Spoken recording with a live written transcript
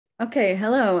Okay,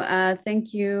 hello.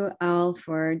 Thank you all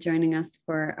for joining us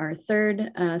for our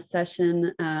third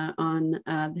session on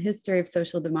the history of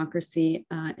social democracy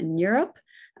in Europe.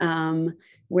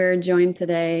 We're joined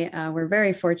today, we're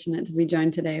very fortunate to be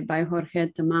joined today by Jorge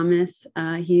Tamames.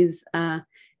 He's an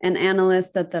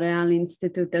analyst at the Real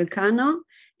Institut Elcano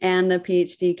and a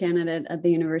PhD candidate at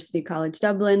the University College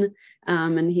Dublin.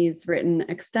 And he's written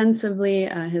extensively.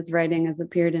 His writing has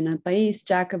appeared in El País,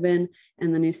 Jacobin,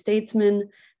 and the New Statesman.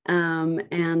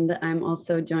 And I'm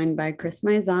also joined by Chris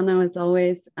Maizano, as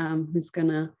always, who's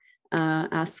gonna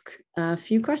ask a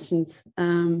few questions.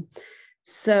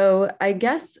 So I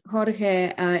guess,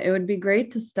 Jorge, it would be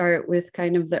great to start with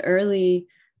kind of the early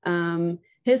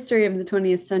history of the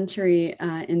 20th century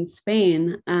in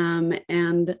Spain.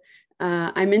 And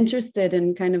I'm interested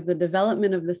in kind of the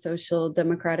development of the social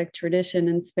democratic tradition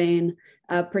in Spain,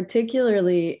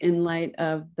 particularly in light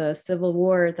of the civil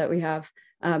war that we have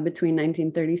between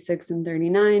 1936 and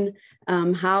 39,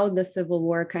 how the Civil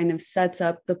War kind of sets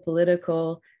up the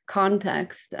political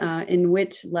context in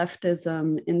which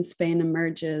leftism in Spain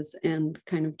emerges and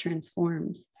kind of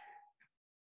transforms.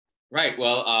 Right.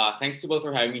 Well, thanks to both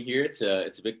for having me here. It's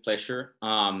a big pleasure.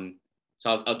 So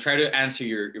I'll try to answer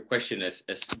your question as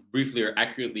briefly or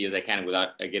accurately as I can without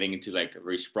getting into like a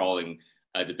very sprawling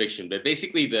depiction. But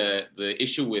basically, the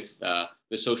issue with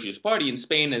the Socialist Party in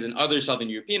Spain, as in other Southern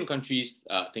European countries,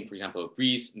 think for example of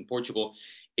Greece and Portugal,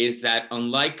 is that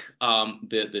unlike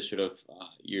the sort of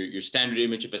your standard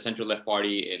image of a center-left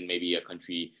party in maybe a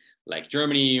country like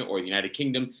Germany or the United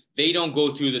Kingdom, they don't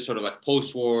go through the sort of like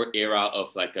post-war era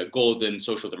of like a golden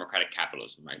social democratic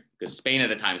capitalism, right? Because Spain at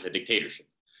the time is a dictatorship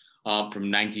from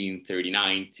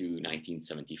 1939 to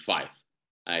 1975.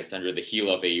 It's under the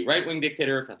heel of a right-wing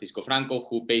dictator, Francisco Franco,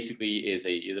 who basically is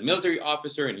a military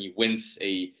officer, and he wins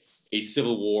a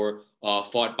civil war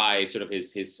fought by sort of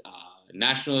his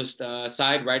nationalist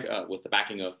side, right, with the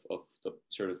backing of the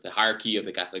sort of the hierarchy of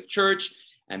the Catholic Church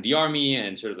and the army,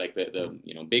 and sort of like the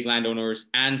big landowners,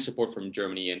 and support from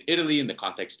Germany and Italy in the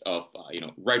context of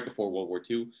right before World War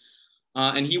II.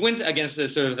 And he wins against the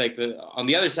sort of like on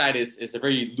the other side is a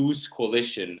very loose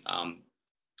coalition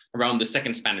around the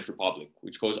Second Spanish Republic,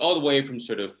 which goes all the way from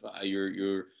sort of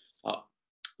your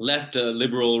left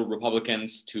liberal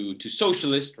Republicans to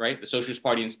socialist, right? The Socialist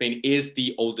Party in Spain is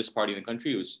the oldest party in the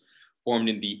country. It was formed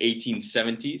in the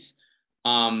 1870s.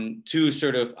 To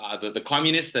sort of the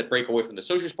communists that break away from the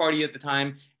Socialist Party at the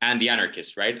time, and the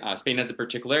anarchists, right? Spain has a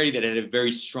particularity that it had a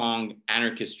very strong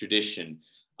anarchist tradition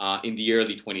in the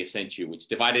early 20th century, which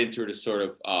divided into the sort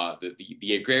of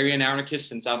the agrarian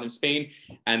anarchists in southern Spain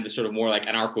and the sort of more like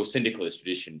anarcho-syndicalist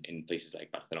tradition in places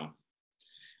like Barcelona.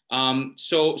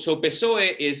 So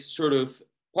PSOE is sort of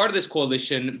part of this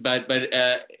coalition, but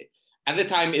at the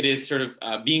time it is sort of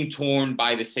being torn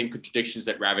by the same contradictions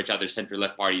that ravage other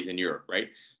center-left parties in Europe, right?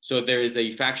 So there is a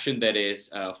faction that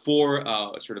is for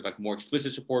sort of like more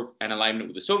explicit support and alignment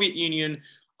with the Soviet Union.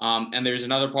 And there's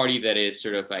another party that is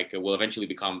sort of like will eventually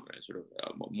become sort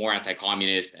of more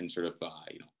anti-communist and sort of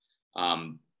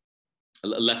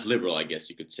left liberal, I guess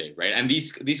you could say, right? And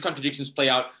these contradictions play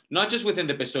out not just within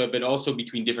the PSOE, but also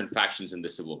between different factions in the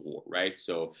Civil War, right?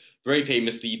 So very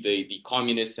famously, the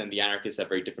communists and the anarchists have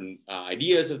very different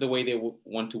ideas of the way they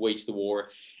want to wage the war.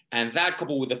 And that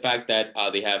coupled with the fact that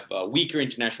they have weaker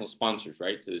international sponsors,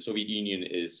 right? So the Soviet Union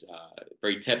is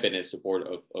very tepid in support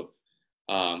of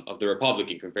the Republic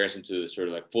in comparison to the sort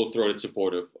of like full-throated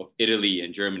support of Italy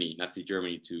and Germany, Nazi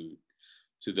Germany, to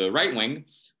the right wing,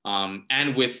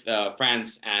 and with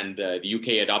France and the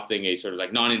UK adopting a sort of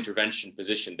like non-intervention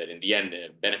position that in the end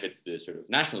benefits the sort of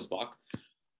nationalist bloc,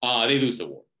 they lose the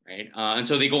war, right? And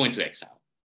so they go into exile.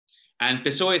 And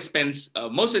PSOE spends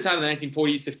most of the time in the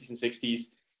 1940s, 50s, and 60s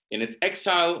in its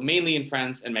exile, mainly in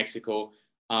France and Mexico.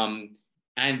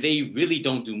 And they really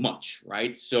don't do much,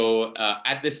 right? So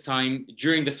at this time,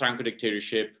 during the Franco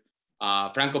dictatorship,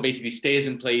 Franco basically stays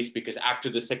in place because after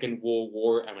the Second World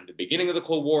War and at the beginning of the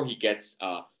Cold War, he gets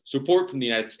support from the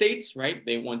United States, right?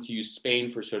 They want to use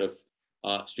Spain for sort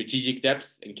of strategic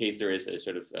depth in case there is a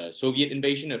sort of Soviet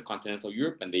invasion of continental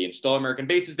Europe, and they install American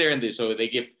bases there, and so they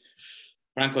give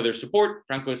Franco their support.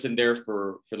 Franco is in there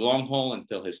for the long haul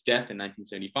until his death in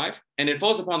 1975. And it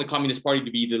falls upon the Communist Party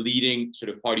to be the leading sort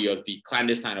of party of the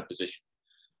clandestine opposition.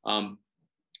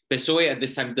 PSOE at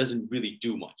this time doesn't really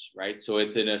do much, right? So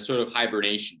it's in a sort of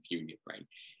hibernation period, right?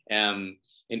 In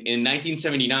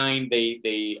 1979,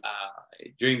 they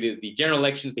during the general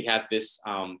elections, they have this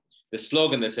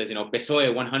slogan that says,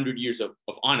 PSOE 100 years of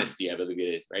honesty, I believe it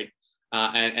is, right?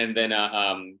 And then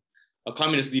a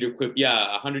communist leader quipped,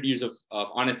 100 years of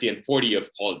honesty and 40 of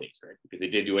holidays, right? Because they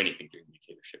didn't do anything during the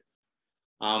dictatorship.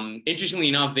 Interestingly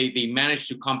enough, they managed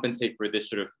to compensate for this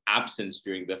sort of absence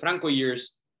during the Franco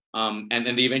years,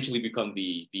 and they eventually become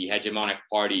the hegemonic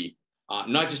party,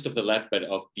 not just of the left, but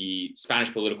of the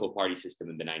Spanish political party system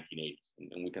in the 1980s.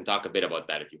 And we can talk a bit about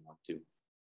that if you want to.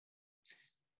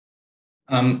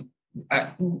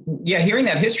 Yeah, hearing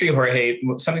that history, Jorge,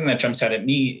 something that jumps out at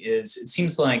me is it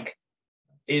seems like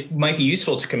it might be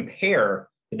useful to compare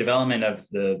the development of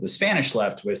the Spanish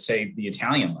left with, say, the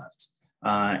Italian left.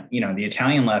 The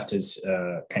Italian left is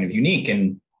kind of unique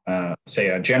in, say,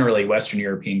 a generally Western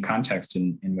European context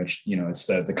in which, it's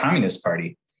the Communist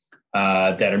Party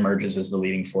that emerges as the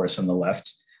leading force on the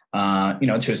left,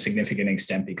 to a significant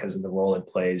extent because of the role it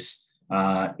plays,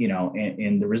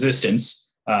 in the resistance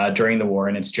during the war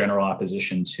and its general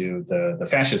opposition to the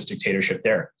fascist dictatorship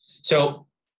there. So,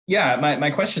 yeah,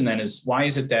 my question then is, why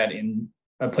is it that in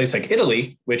a place like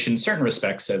Italy, which in certain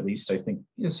respects, at least, I think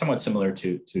is somewhat similar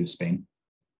to Spain,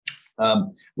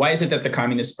 why is it that the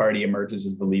Communist Party emerges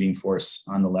as the leading force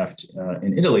on the left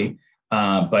in Italy,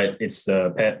 but it's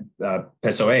the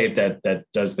PSOE that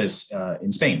does this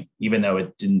in Spain, even though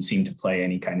it didn't seem to play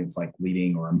any kind of like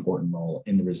leading or important role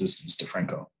in the resistance to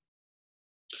Franco?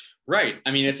 Right.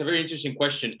 I mean, it's a very interesting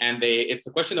question. And it's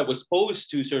a question that was posed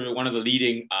to sort of one of the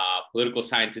leading political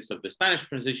scientists of the Spanish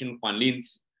transition, Juan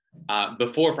Linz,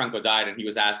 before Franco died. And he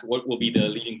was asked, what will be the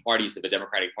leading parties of the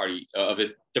Democratic Party, of a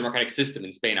democratic system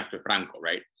in Spain after Franco,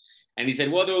 right? And he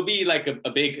said, well, there will be like a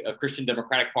big Christian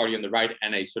Democratic Party on the right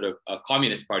and a sort of a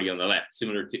communist party on the left,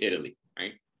 similar to Italy,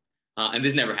 right? And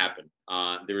this never happened.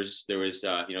 There was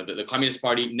the Communist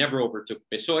Party never overtook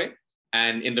PSOE.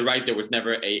 And in the right, there was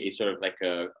never a sort of like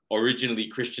a originally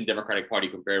Christian Democratic Party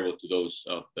comparable to those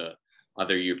of the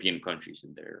other European countries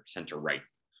in their center right.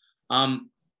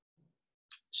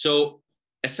 So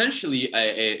essentially,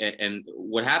 and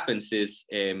what happens is,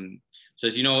 so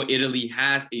as you know, Italy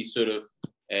has a sort of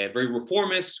a very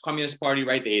reformist communist party,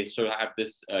 right? They sort of have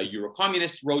this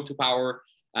Euro-communist road to power,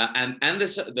 and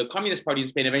the Communist Party in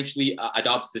Spain eventually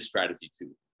adopts this strategy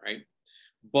too, right?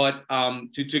 But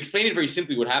to explain it very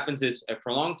simply, what happens is for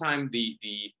a long time, the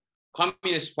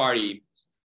Communist Party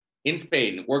in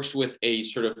Spain works with a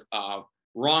sort of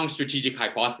wrong strategic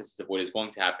hypothesis of what is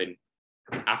going to happen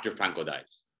after Franco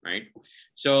dies, right?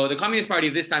 So the Communist Party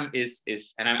this time is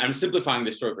and I'm simplifying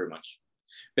the story very much,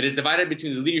 but it's divided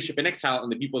between the leadership in exile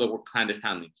and the people that work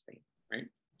clandestinely in Spain, right?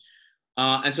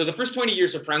 And so the first 20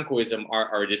 years of Francoism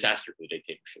are a disaster for the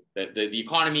dictatorship. The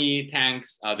economy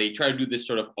tanks. They try to do this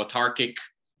sort of autarkic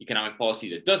economic policy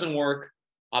that doesn't work.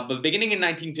 But beginning in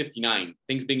 1959,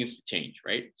 things begin to change,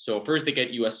 right? So first they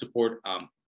get US support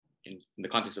in the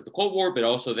context of the Cold War, but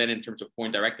also then in terms of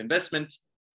foreign direct investment.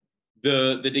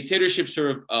 The dictatorship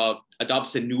sort of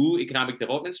adopts a new economic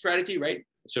development strategy, right?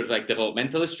 Sort of like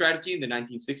developmentalist strategy in the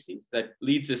 1960s that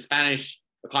leads the Spanish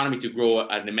economy to grow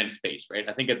at an immense pace, right?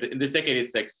 I think in this decade,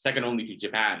 it's like second only to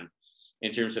Japan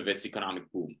in terms of its economic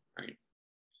boom, right?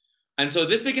 And so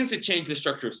this begins to change the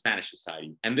structure of Spanish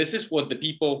society. And this is what the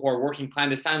people who are working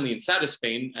clandestinely inside of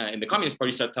Spain in the Communist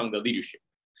Party start telling the leadership,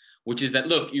 which is that,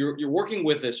 look, you're working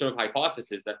with a sort of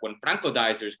hypothesis that when Franco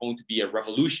dies, there's going to be a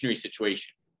revolutionary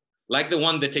situation, like the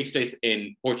one that takes place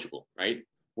in Portugal, right?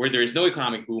 Where there is no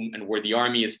economic boom and where the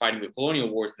army is fighting the colonial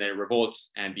wars and then it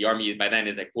revolts and the army by then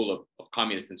is like full of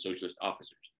communist and socialist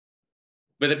officers.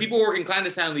 But the people working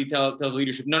clandestinely tell the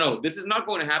leadership, no, this is not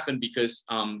going to happen because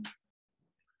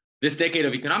this decade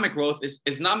of economic growth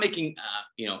is not making,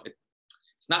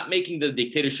 it's not making the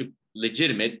dictatorship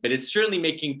legitimate, but it's certainly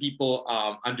making people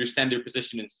understand their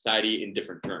position in society in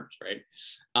different terms, right?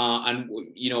 And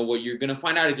what you're going to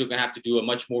find out is you're going to have to do a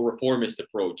much more reformist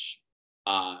approach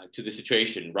to the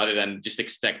situation rather than just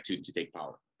expect to take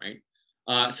power, right?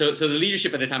 So the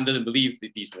leadership at the time doesn't believe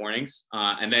these warnings,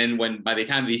 and then by the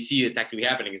time they see it's actually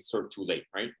happening, it's sort of too late,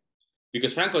 right?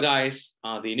 Because Franco dies,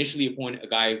 they initially appoint a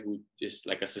guy who is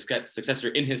like a successor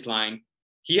in his line.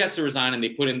 He has to resign, and they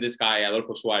put in this guy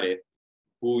Adolfo Suarez,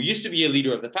 who used to be a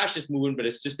leader of the fascist movement, but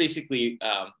it's just basically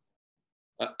a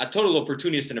total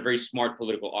opportunist and a very smart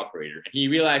political operator. And he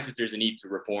realizes there's a need to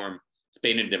reform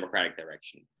Spain in a democratic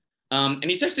direction. And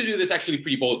he starts to do this actually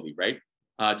pretty boldly, right?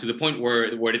 To the point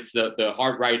where it's the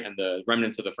hard right and the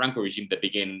remnants of the Franco regime that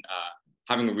begin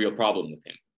having a real problem with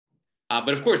him.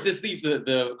 But of course, this leaves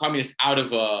the communists out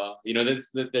of, the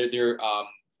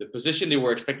position they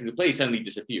were expecting to play suddenly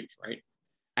disappears, right?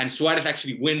 And Suarez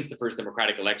actually wins the first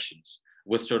democratic elections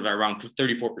with sort of around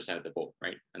 34% of the vote,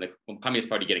 right? And the Communist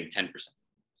Party getting 10%.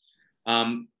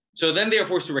 So then they are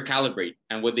forced to recalibrate.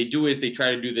 And what they do is they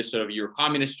try to do this sort of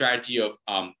Euro-communist strategy of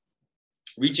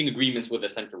reaching agreements with the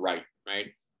center right,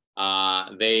 right?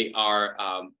 They are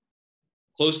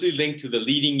closely linked to the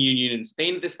leading union in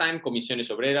Spain at this time, Comisiones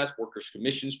Obreras, workers'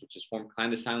 commissions, which is formed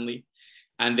clandestinely.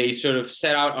 And they sort of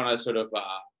set out on a sort of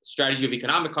strategy of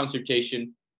economic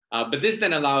concertation. But this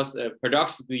then allows,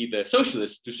 paradoxically, the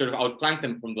socialists to sort of outflank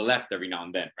them from the left every now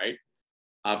and then, right?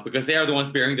 Because they are the ones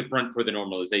bearing the brunt for the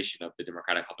normalization of the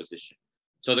democratic opposition.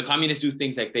 So the communists do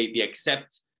things like they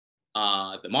accept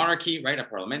the monarchy, right, a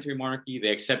parliamentary monarchy. They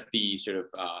accept the sort of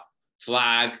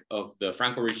flag of the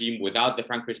Franco regime without the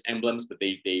Francoist emblems, but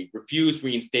they refuse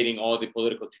reinstating all the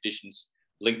political traditions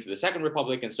linked to the Second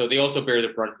Republic. And so they also bear the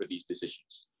brunt for these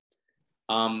decisions.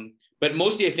 But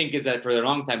mostly, I think, is that for a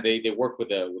long time, they work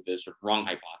with a sort of wrong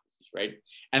hypothesis, right?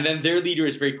 And then their leader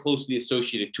is very closely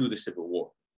associated to the Civil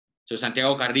War. So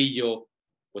Santiago Carrillo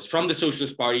was from the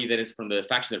Socialist Party, that is from the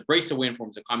faction that breaks away and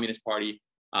forms the Communist Party.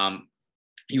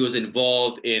 He was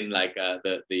involved in like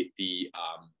the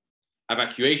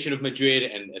evacuation of Madrid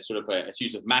and a sort of a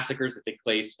series of massacres that take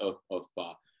place of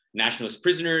nationalist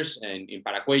prisoners and in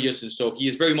Paracuellos. And so he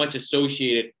is very much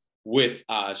associated with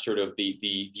sort of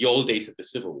the old days of the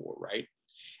Civil War, right?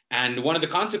 And one of the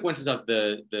consequences of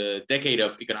the decade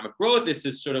of economic growth is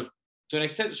this sort of, to an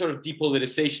extent, sort of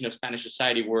depoliticization of Spanish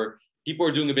society, where people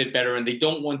are doing a bit better and they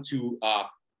don't want to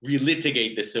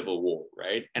relitigate the Civil War,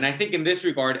 right? And I think in this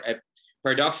regard,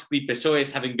 paradoxically, PSOE,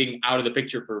 having been out of the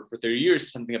picture for 30 years,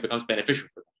 is something that becomes beneficial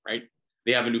for them, right?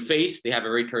 They have a new face, they have a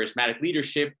very charismatic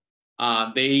leadership,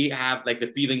 they have like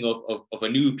the feeling of a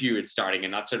new period starting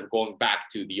and not sort of going back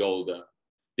to the old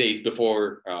days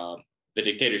before the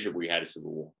dictatorship we had a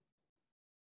civil war.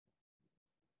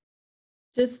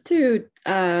 Just to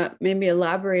maybe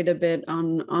elaborate a bit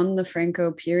on the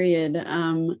Franco period,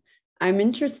 I'm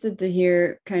interested to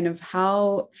hear kind of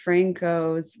how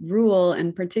Franco's rule,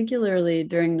 and particularly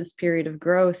during this period of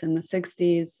growth in the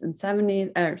 60s and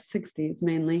 70s, or 60s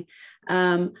mainly,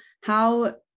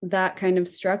 how that kind of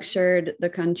structured the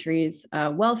country's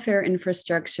welfare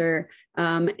infrastructure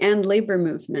and labor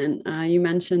movement. You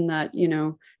mentioned that, you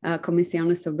know,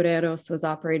 Comisiones Obreros was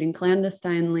operating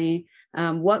clandestinely.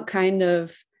 What kind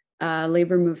of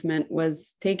labor movement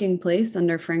was taking place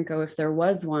under Franco, if there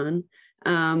was one?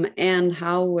 And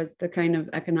how was the kind of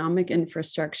economic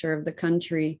infrastructure of the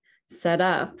country set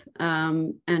up?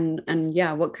 And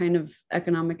yeah, what kind of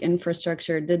economic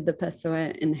infrastructure did the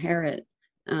PSOE inherit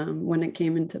when it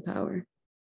came into power?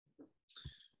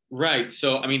 Right.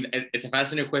 So, I mean, it's a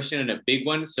fascinating question and a big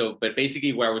one. So, but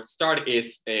basically where I would start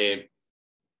is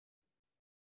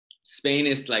Spain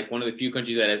is like one of the few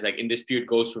countries that is like in this period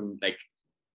goes from like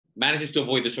manages to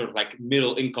avoid the sort of like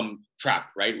middle income trap,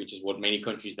 right? Which is what many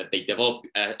countries that they develop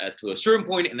to a certain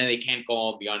point, and then they can't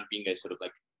go beyond being a sort of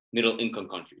like middle income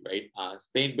country, right?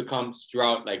 Spain becomes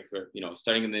throughout like, you know,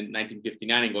 starting in the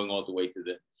 1959 and going all the way to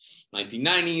the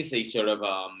 1990s, a sort of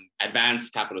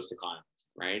advanced capitalist economy,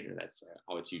 right? That's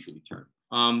how it's usually termed.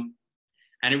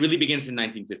 And it really begins in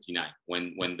 1959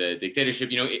 when the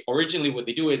dictatorship, you know, originally what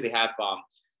they do is they have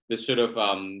this sort of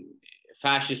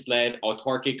fascist-led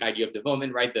autarkic idea of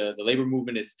development, right? The labor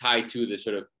movement is tied to the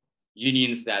sort of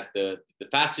unions that the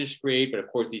fascists create, but of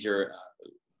course these are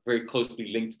very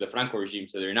closely linked to the Franco regime,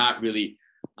 so they're not really,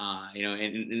 you know,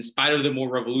 in spite of the more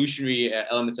revolutionary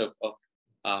elements of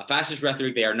fascist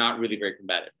rhetoric, they are not really very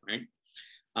combative, right?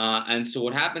 And so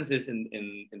what happens is in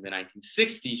the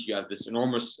 1960s, you have this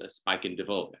enormous spike in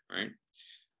development, right?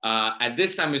 At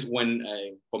this time is when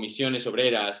Comisiones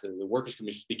Obreras, the workers'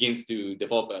 commission, begins to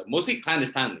develop mostly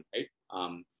clandestinely,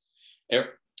 right?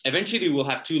 Eventually, we'll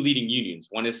have two leading unions.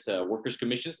 One is workers'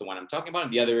 commissions, the one I'm talking about,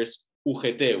 and the other is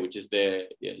UGT, which is the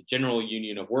General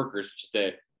Union of Workers, which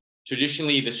is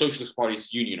traditionally the Socialist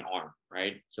Party's union arm,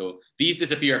 right? So these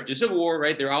disappear after the Civil War,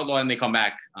 right? They're outlawed and they come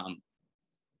back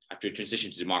after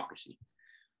transition to democracy.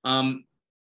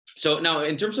 So now,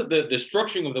 in terms of the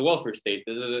structuring of the welfare state,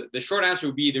 the short answer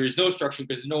would be there is no structuring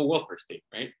because there's no welfare state,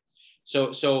 right?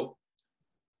 So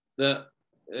the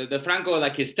Franco,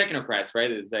 like his technocrats,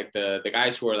 right? It's like the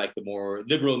guys who are like the more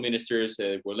liberal ministers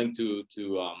were linked to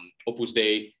Opus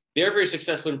Dei. They're very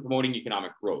successful in promoting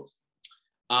economic growth.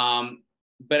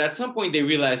 But at some point, they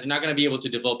realize they're not going to be able to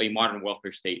develop a modern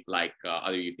welfare state like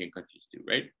other European countries do,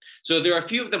 right? So there are a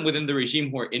few of them within the regime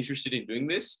who are interested in doing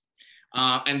this.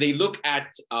 And they look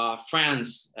at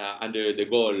France under de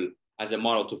Gaulle as a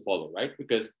model to follow, right?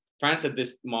 Because France at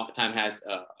this time has,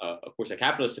 of course, a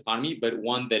capitalist economy, but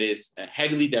one that is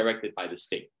heavily directed by the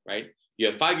state, right? You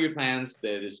have 5-year plans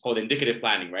that is called indicative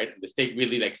planning, right? And the state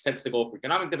really like sets the goal for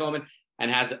economic development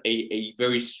and has a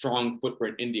very strong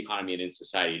footprint in the economy and in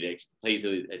society that plays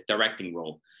a directing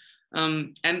role.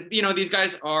 And, you know, these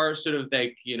guys are sort of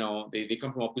like, you know, they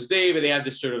come from Opus Dei, but they have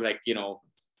this sort of like, you know,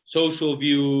 social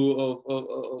view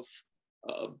of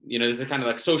there's a kind of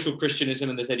like social Christianism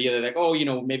and this idea that like, oh,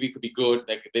 maybe it could be good.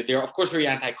 Like they're of course very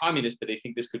anti-communist, but they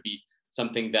think this could be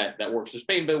something that works for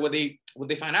Spain. But what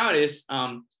they find out is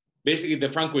basically the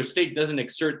Francoist state doesn't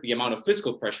exert the amount of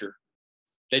fiscal pressure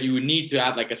that you would need to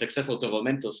have like a successful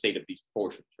developmental state of these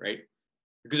proportions, right?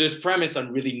 Because it's premised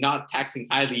on really not taxing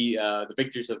highly the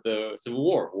victors of the Civil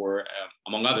War, or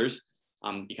among others,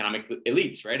 economic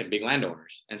elites, right, and big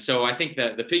landowners. And so I think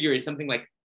that the figure is something like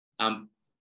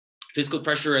fiscal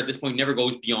pressure at this point never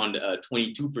goes beyond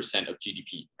 22% of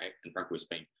GDP, right, in Francoist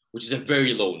Spain, which is a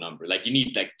very low number. Like you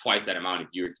need like twice that amount if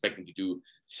you're expecting to do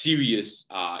serious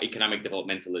economic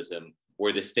developmentalism,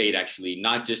 where the state actually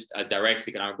not just directs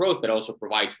economic growth, but also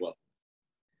provides wealth.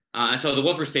 And so the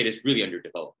welfare state is really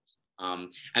underdeveloped.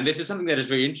 And this is something that is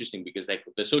very interesting because like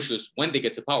the socialists, when they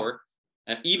get to power,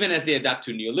 even as they adapt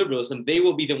to neoliberalism, they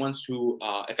will be the ones who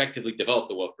effectively develop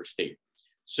the welfare state.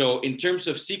 So in terms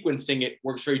of sequencing, it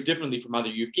works very differently from other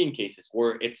European cases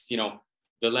where it's,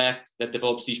 the left that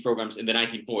develops these programs in the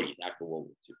 1940s after World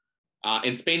War II.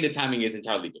 In Spain, the timing is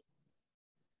entirely different.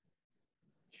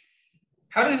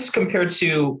 How does this compare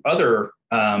to other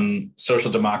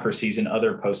social democracies in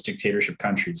other post-dictatorship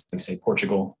countries, like say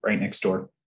Portugal, right next door,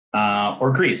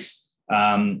 or Greece?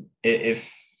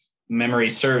 If memory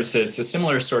serves, it's a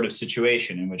similar sort of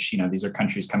situation in which, these are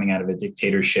countries coming out of a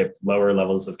dictatorship, lower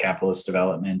levels of capitalist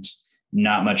development,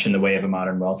 not much in the way of a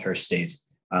modern welfare state.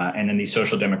 And then these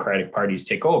social democratic parties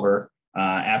take over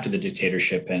after the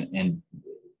dictatorship and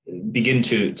begin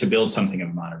to build something of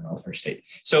a modern welfare state.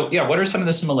 So yeah, what are some of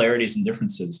the similarities and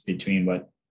differences between what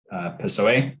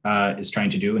PSOE is trying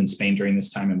to do in Spain during this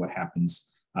time and what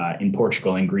happens in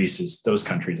Portugal and Greece as those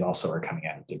countries also are coming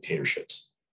out of dictatorships?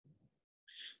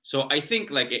 So I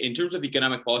think like in terms of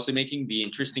economic policymaking, the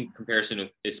interesting comparison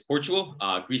is Portugal.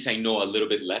 Greece, I know a little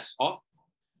bit less of,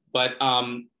 but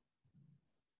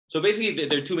so basically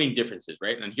there are two main differences,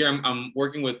 right? And here I'm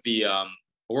working with the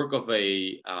work of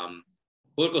a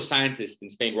political scientist in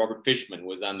Spain, Robert Fishman,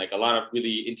 was on like a lot of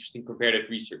really interesting comparative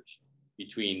research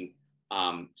between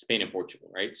Spain and Portugal,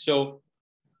 right? So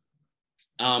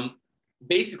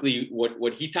basically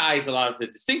what he ties a lot of the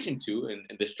distinction to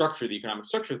and the structure, the economic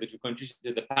structure of the two countries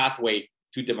is the pathway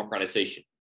to democratization.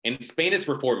 In Spain, it's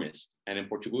reformist, and in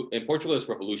Portugal, it's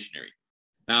revolutionary.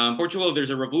 Now, in Portugal, there's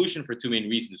a revolution for two main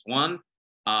reasons. One,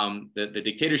 the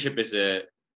dictatorship is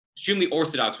extremely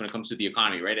orthodox when it comes to the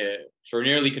economy, right?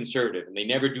 Extraordinarily conservative, and they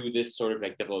never do this sort of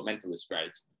like developmentalist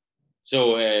strategy.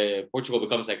 So Portugal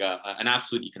becomes like an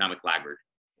absolute economic laggard.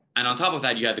 And on top of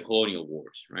that, you had the colonial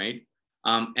wars, right?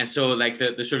 And so like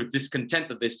the sort of discontent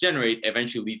that this generates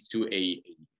eventually leads to a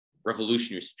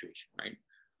revolutionary situation, right?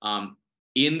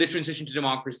 In the transition to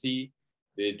democracy,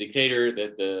 the dictator,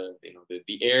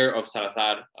 the heir of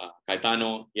Salazar,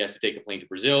 Caetano, he has to take a plane to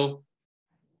Brazil.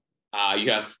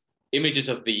 You have images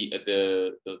of the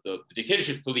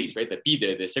dictatorship police, right?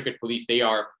 The secret police, they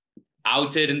are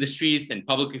outed in the streets and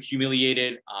publicly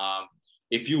humiliated.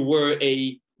 If you were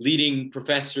a leading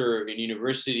professor in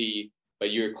university, but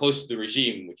you're close to the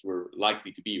regime, which we're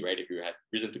likely to be, right? If you had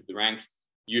risen through the ranks,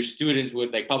 your students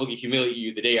would like publicly humiliate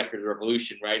you the day after the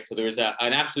revolution, right? So there was an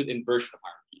absolute inversion of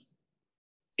hierarchies.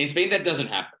 In Spain, that doesn't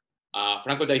happen.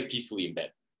 Franco dies peacefully in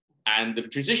bed. And the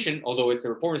transition, although it's a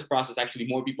reformist process, actually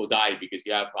more people died because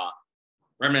you have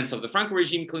remnants of the Franco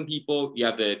regime killing people. You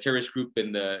have the terrorist group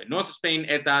in the north of Spain,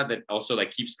 ETA, that also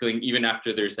like keeps killing even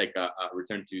after there's like a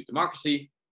return to democracy.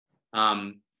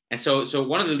 And so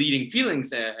one of the leading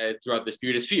feelings throughout this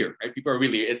period is fear, right? People are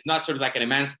really, it's not sort of like an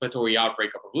emancipatory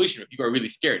outbreak of revolution, but people are really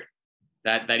scared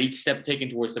that each step taken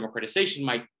towards democratization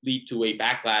might lead to a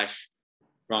backlash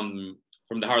from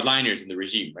the hardliners in the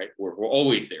regime, right? We're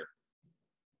always there.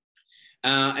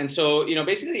 And so,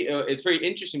 basically it's very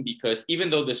interesting because even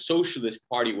though the Socialist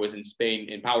Party was in Spain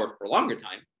in power for a longer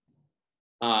time,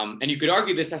 and you could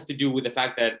argue this has to do with the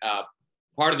fact that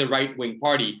part of the right-wing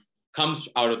party comes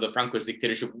out of the Francoist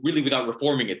dictatorship really without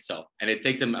reforming itself. And it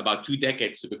takes them about 2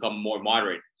 decades to become more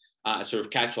moderate, sort of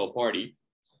catch-all party.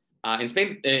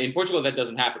 In Portugal, that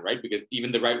doesn't happen, right? Because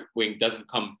even the right wing doesn't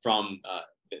come from,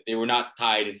 they were not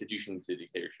tied institutionally to the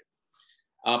dictatorship.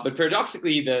 But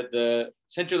paradoxically, the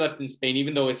center-left in Spain,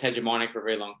 even though it's hegemonic for a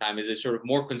very long time, is a sort of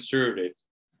more conservative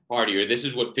party, or this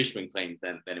is what Fishman claims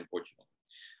than in Portugal.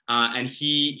 And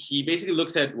he basically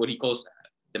looks at what he calls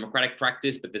democratic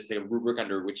practice, but this is a rubric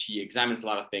under which he examines a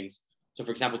lot of things. So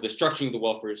for example, the structuring of the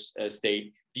welfare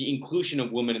state, the inclusion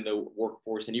of women in the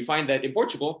workforce. And you find that in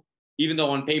Portugal, even though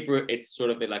on paper, it's sort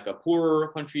of like a poorer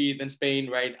country than Spain,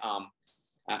 right?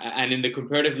 And in the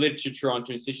comparative literature on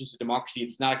transitions to democracy,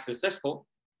 it's not successful.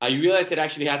 You realize it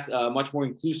actually has much more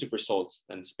inclusive results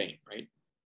than Spain, right?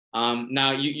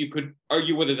 Now, you could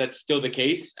argue whether that's still the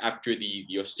case after the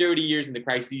austerity years and the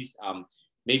crises.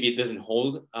 Maybe it doesn't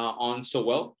hold on so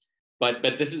well, but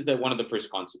this is one of the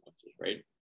first consequences, right?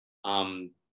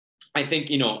 I think,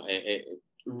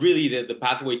 really the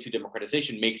pathway to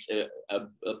democratization makes a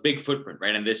big footprint,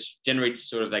 right? And this generates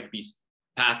sort of like these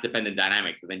path-dependent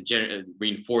dynamics that then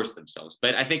reinforce themselves.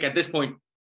 But I think at this point,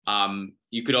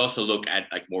 you could also look at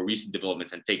like more recent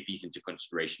developments and take these into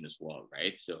consideration as well,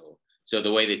 right? So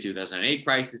the way the 2008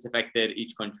 crisis affected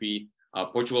each country,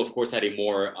 Portugal, of course, had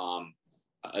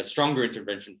a stronger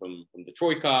intervention from the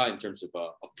Troika in terms of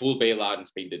a full bailout, and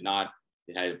Spain did not.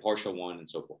 It had a partial one, and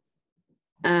so forth.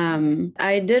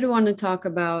 I did want to talk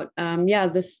about,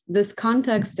 this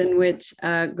context in which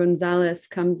González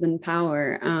comes in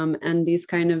power, and these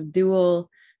kind of dual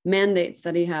mandates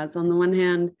that he has. On the one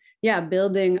hand,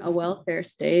 building a welfare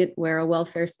state where a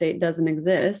welfare state doesn't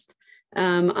exist.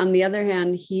 On the other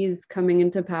hand, he's coming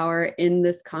into power in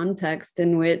this context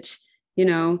in which,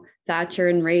 Thatcher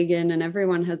and Reagan and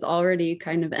everyone has already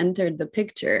kind of entered the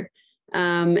picture.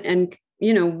 And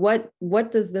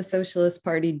what does the Socialist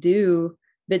Party do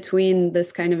between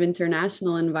this kind of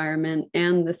international environment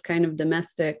and this kind of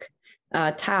domestic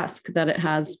task that it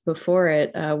has before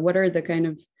it? What are the kind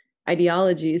of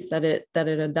ideologies that it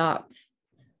adopts?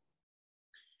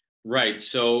 Right.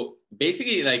 So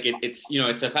basically, like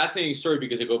it's a fascinating story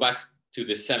because it goes back to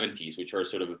the 70s, which are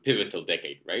sort of a pivotal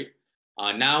decade, right?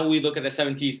 Now we look at the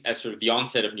 70s as sort of the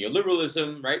onset of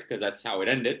neoliberalism, right? Because that's how it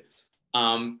ended.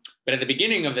 But at the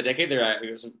beginning of the decade, there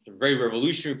are some very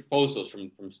revolutionary proposals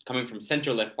coming from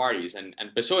center-left parties, and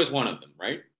PSOE is one of them,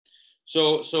 right?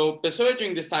 So PSOE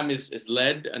during this time is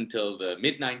led until the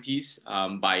mid-90s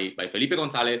by Felipe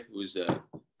González, who's the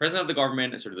president of the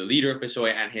government and sort of the leader of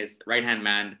PSOE, and his right-hand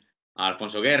man,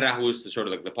 Alfonso Guerra, who's sort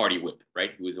of like the party whip,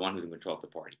 right? Who is the one who's in control of the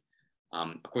party.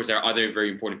 Of course, there are other very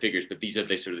important figures, but these are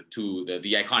the sort of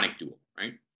the iconic duo,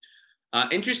 right?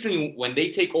 Interestingly, when they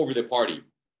take over the party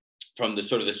from the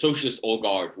sort of the socialist old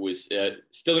guard, who is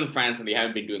still in France and they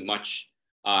haven't been doing much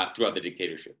throughout the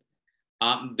dictatorship,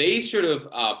 they sort of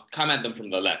come at them from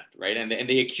the left, right? And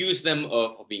they accuse them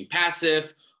of being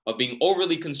passive, of being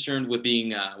overly concerned with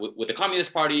being with the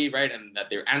Communist Party, right? And that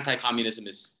their anti-communism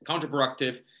is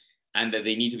counterproductive, and that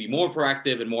they need to be more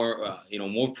proactive and more,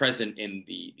 more present in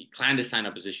the clandestine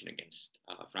opposition against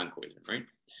Francoism,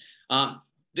 right?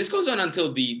 This goes on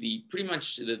until the pretty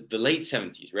much the late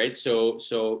 70s, right?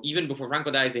 So even before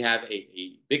Franco dies, they have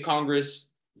a big Congress,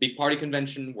 big party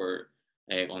convention where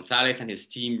González and his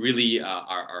team really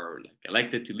are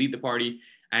elected to lead the party.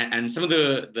 And some of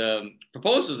the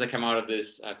proposals that come out of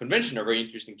this convention are very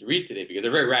interesting to read today because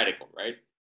they're very radical, right?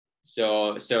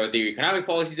 So the economic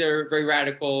policies are very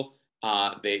radical.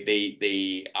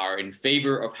 They are in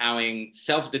favor of having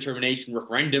self-determination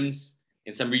referendums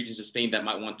in some regions of Spain that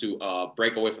might want to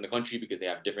break away from the country because they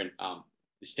have different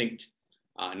distinct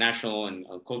national and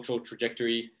cultural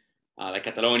trajectory, like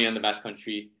Catalonia and the Basque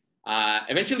Country.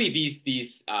 Eventually, these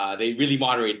they really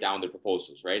moderate down their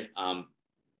proposals, right?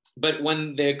 But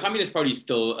when the Communist Party is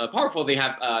still powerful, they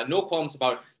have no qualms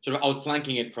about sort of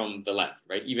outflanking it from the left,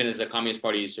 right? Even as the Communist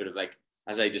Party is sort of like,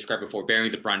 as I described before,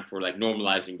 bearing the brunt for like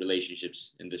normalizing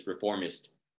relationships in this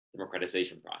reformist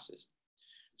democratization process.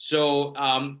 So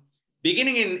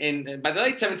beginning by the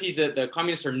late 70s, the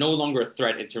communists are no longer a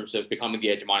threat in terms of becoming the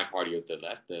hegemonic party of the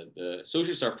left. The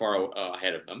socialists are far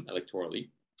ahead of them electorally.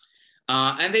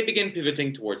 And they begin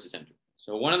pivoting towards the center.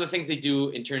 So one of the things they do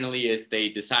internally is they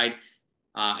decide,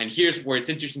 and here's where it's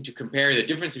interesting to compare the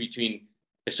difference between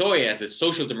PSOE as a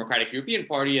social democratic European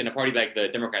party and a party like the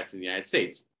Democrats in the United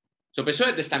States. So PSOE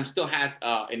at this time still has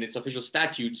in its official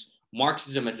statutes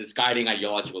Marxism as its guiding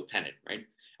ideological tenet, right?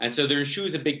 And so there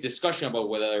ensues a big discussion about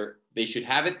whether they should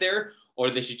have it there or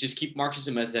they should just keep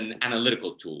Marxism as an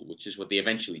analytical tool, which is what they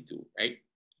eventually do, right?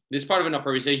 This is part of an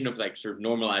operation of like sort of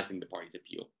normalizing the party's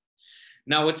appeal.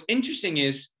 Now, what's interesting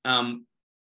is the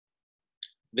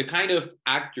kind of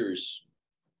actors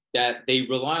that they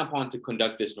rely upon to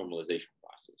conduct this normalization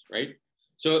process, right?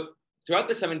 So throughout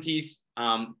the 70s,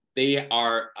 they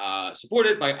are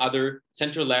supported by other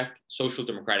center-left social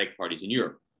democratic parties in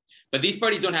Europe. But these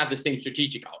parties don't have the same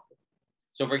strategic output.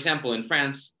 So for example, in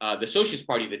France, the Socialist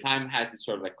Party at the time has this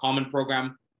sort of like common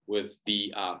program with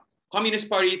the Communist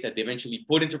Party that they eventually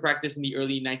put into practice in the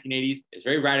early 1980s. It's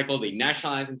very radical. They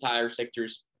nationalize entire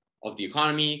sectors of the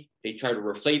economy. They try to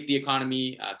reflate the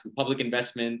economy through public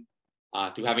investment,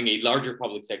 through having a larger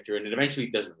public sector, and it eventually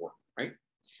doesn't work, right?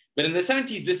 But in the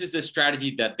 70s, this is the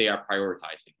strategy that they are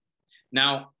prioritizing.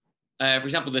 Now, for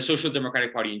example, the Social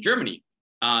Democratic Party in Germany,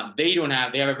 they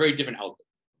have a very different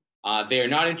outlook. They are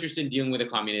not interested in dealing with the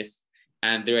communists.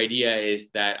 And their idea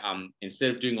is that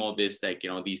instead of doing all this, like,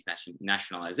 these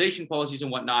nationalization policies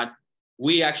and whatnot,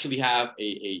 we actually have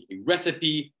a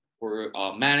recipe for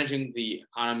managing the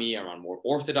economy around more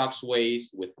orthodox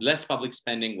ways, with less public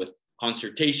spending, with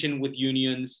consultation with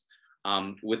unions,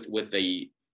 with a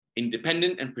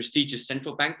independent and prestigious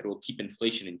central bank that will keep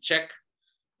inflation in check.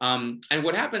 And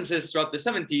what happens is throughout the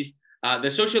 70s, the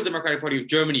Social Democratic Party of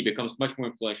Germany becomes much more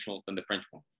influential than the French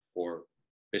one, or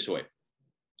PSOE,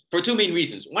 for two main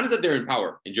reasons. One is that they're in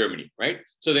power in Germany, right?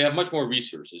 So they have much more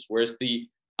resources, whereas the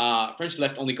French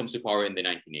left only comes to power in the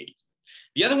 1980s.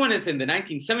 The other one is in the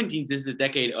 1970s, this is a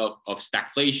decade of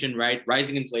stagflation, right?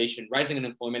 Rising inflation, rising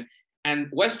unemployment. And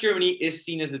West Germany is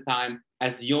seen as the time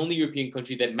as the only European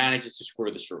country that manages to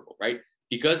square the circle, right?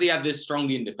 Because they have this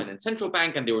strongly independent central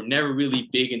bank and they were never really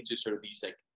big into sort of these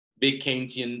like big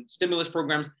Keynesian stimulus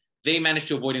programs, they managed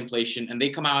to avoid inflation and they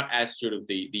come out as sort of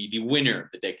the winner of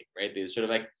the decade, right? They're sort of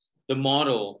like the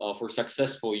model for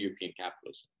successful European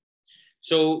capitalism.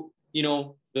 So,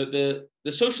 the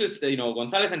socialists,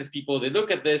 González and his people, they look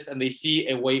at this and they see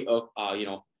a way of,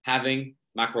 having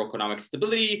macroeconomic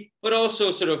stability, but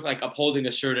also sort of like upholding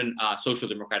a certain social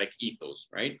democratic ethos,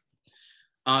 right?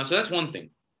 So that's one thing.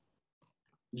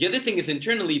 The other thing is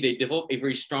internally, they develop a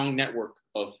very strong network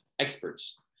of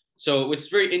experts. So it's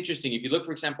very interesting. If you look,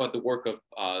 for example, at the work of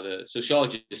the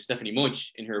sociologist Stephanie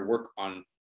Mudge in her work on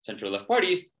central left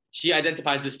parties, she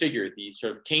identifies this figure, the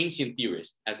sort of Keynesian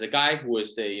theorist, as a guy who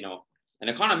was an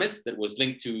economist that was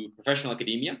linked to professional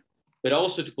academia, but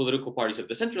also to political parties of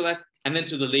the center left, and then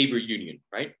to the labor union,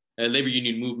 right? The labor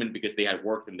union movement, because they had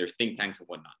worked in their think tanks and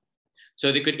whatnot.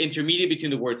 So they could intermediate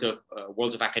between the worlds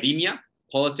of academia,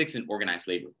 politics, and organized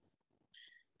labor.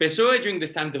 PSOE during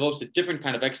this time develops a different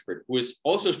kind of expert who is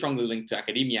also strongly linked to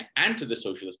academia and to the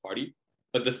Socialist Party.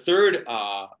 But the third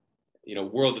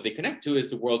world that they connect to is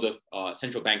the world of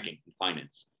central banking and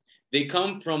finance. They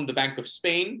come from the Bank of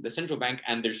Spain, the central bank,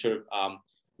 and their sort of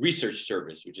research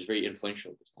service, which is very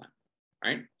influential at this time,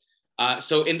 right?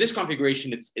 So in this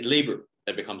configuration, it's labor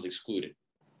that becomes excluded,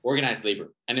 organized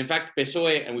labor. And in fact,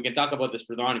 PSOE, and we can talk about this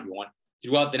further on if you want,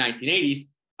 throughout the 1980s,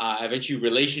 eventually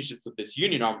relationships with this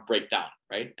union arm break down,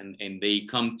 right? And they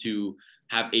come to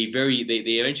have they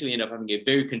eventually end up having a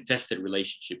very contested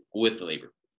relationship with the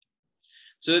labor.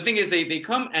 So the thing is, they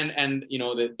come and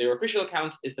their official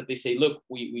accounts is that they say, look,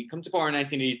 we come to power in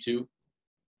 1982.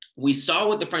 We saw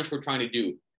what the French were trying to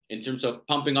do in terms of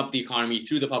pumping up the economy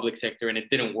through the public sector, and it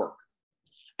didn't work.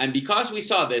 And because we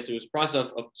saw this, it was a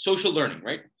process of social learning,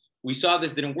 right? We saw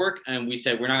this didn't work, and we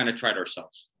said, we're not going to try it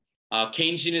ourselves.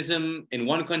 Keynesianism in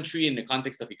one country in the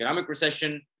context of economic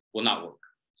recession will not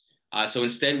work. So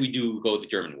instead, we do go the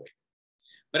German way.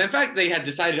 But in fact, they had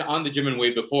decided on the German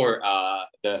way before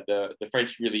the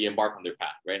French really embarked on their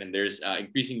path, right? And there's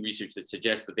increasing research that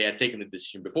suggests that they had taken the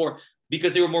decision before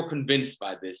because they were more convinced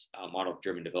by this model of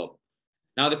German development.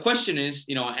 Now, the question is,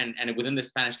 and within the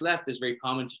Spanish left, it's very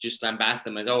common to just lambast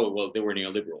them as, oh, well, they were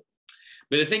neoliberal.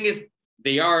 But the thing is,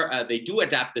 they do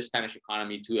adapt the Spanish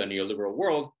economy to a neoliberal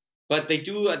world, but they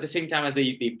do at the same time as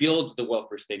they build the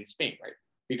welfare state in Spain, right?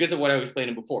 Because of what I was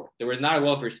explaining before, there was not a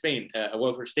welfare state at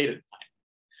the time.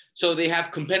 So they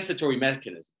have compensatory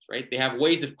mechanisms, right? They have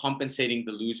ways of compensating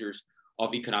the losers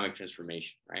of economic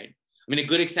transformation, right? I mean, a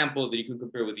good example that you can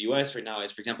compare with the US right now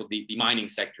is, for example, the mining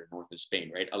sector in northern Spain,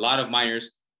 right? A lot of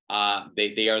miners,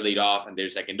 they are laid off and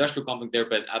there's like industrial conflict there,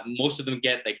 but most of them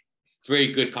get like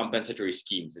very good compensatory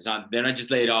schemes. They're not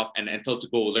just laid off and told to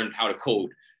go learn how to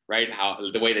code, right?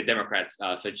 The way the Democrats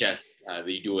suggest that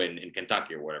you do in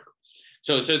Kentucky or whatever.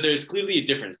 So there's clearly a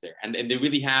difference there, and they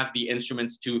really have the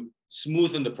instruments to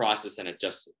smoothen the process and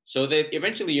adjust it. So they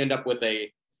eventually end up with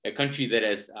a country that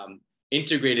is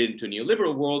integrated into a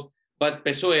neoliberal world, but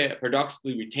PSOE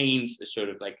paradoxically retains a sort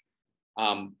of like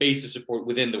base of support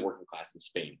within the working class in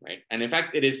Spain, right? And in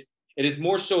fact, it is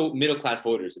more so middle class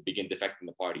voters that begin defecting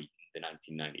the party in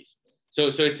the 1990s. So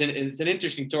it's an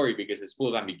interesting story because it's full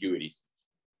of ambiguities.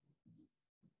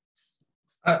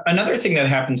 Another thing that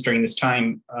happens during this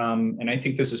time, and I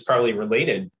think this is probably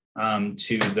related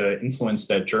to the influence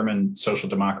that German social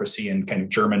democracy and kind of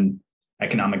German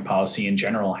economic policy in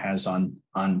general has on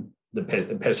the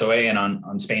PSOE and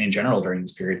on Spain in general during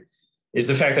this period, is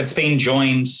the fact that Spain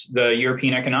joined the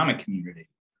European Economic Community,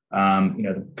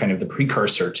 kind of the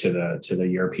precursor to the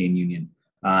European Union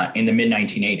in the mid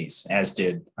 1980s, as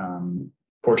did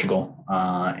Portugal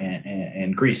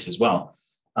and Greece as well.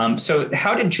 So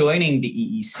how did joining the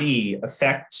EEC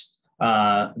affect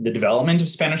the development of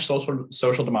Spanish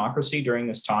social democracy during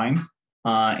this time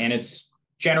and its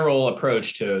general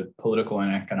approach to political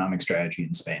and economic strategy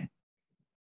in Spain?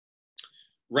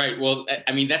 Right. Well,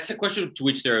 I mean, that's a question to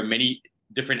which there are many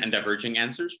different and diverging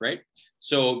answers, right?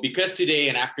 So because today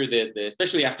and after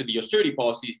especially after the austerity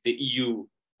policies, the EU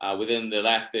within the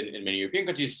left in many European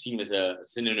countries is seen as a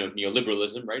synonym of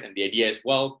neoliberalism, right? And the idea is,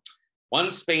 well,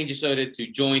 once Spain decided to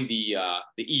join the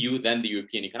EU, then the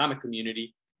European Economic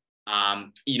Community,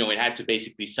 it had to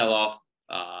basically sell off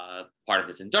part of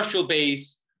its industrial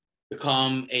base,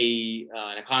 become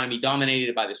an economy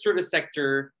dominated by the service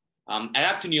sector,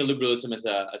 adapt to neoliberalism as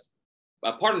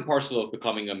a part and parcel of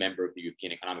becoming a member of the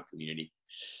European Economic Community.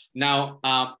 Now,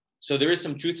 so there is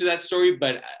some truth to that story,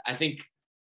 but I think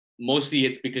mostly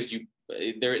it's because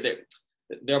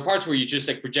there are parts where you're just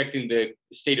like projecting the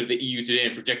state of the EU today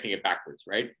and projecting it backwards,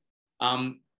 right?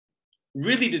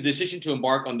 Really, the decision to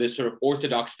embark on this sort of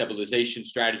orthodox stabilization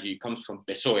strategy comes from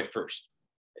PSOE first.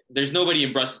 There's nobody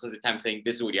in Brussels at the time saying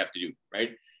this is what you have to do,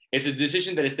 right? It's a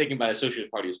decision that is taken by the Socialist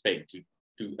Party of Spain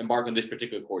to embark on this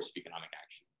particular course of economic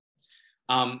action.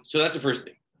 So that's the first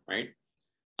thing, right?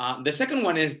 The second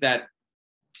one is that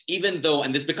even though,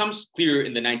 and this becomes clear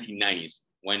in the 1990s,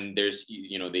 when there's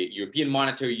the European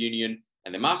Monetary Union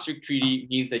and the Maastricht Treaty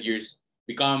means that you're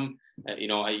become,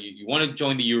 you want to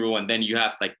join the euro, and then you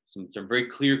have like some very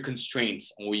clear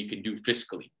constraints on what you can do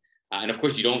fiscally. And of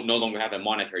course, you no longer have a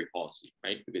monetary policy,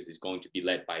 right? Because it's going to be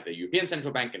led by the European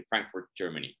Central Bank in Frankfurt,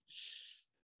 Germany.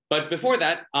 But before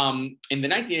that, in the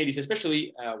 1980s,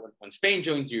 especially when Spain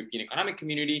joins the European Economic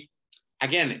Community,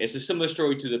 again, it's a similar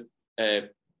story to the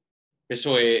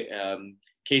PSOE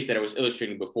case that I was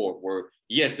illustrating before, where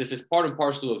yes, this is part and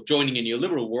parcel of joining a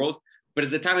neoliberal world, but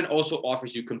at the time it also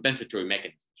offers you compensatory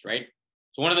mechanisms, right?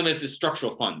 So one of them is the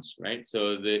structural funds, right?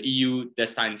 So the EU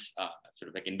destines sort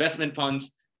of like investment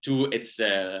funds to its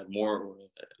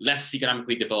less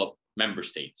economically developed member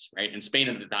states, right? And Spain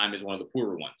at the time is one of the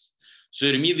poorer ones. So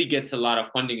it immediately gets a lot of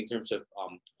funding in terms of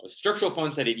structural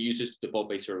funds that it uses to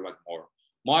develop a sort of like more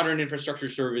modern infrastructure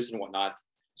service and whatnot.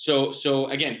 So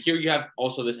again, here you have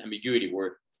also this ambiguity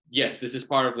where, yes, this is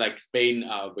part of like Spain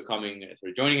becoming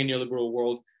sort of joining a neoliberal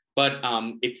world, but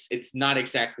it's not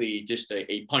exactly just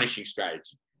a punishing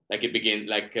strategy like it began,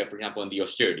 for example, in the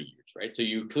austerity years, right? So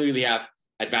you clearly have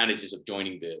advantages of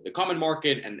joining the common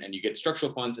market, and you get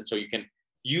structural funds, and so you can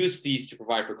use these to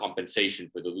provide for compensation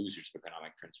for the losers of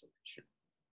economic transformation.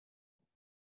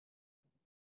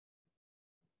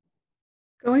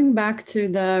 Going back to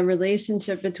the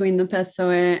relationship between the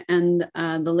PSOE and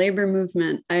the labor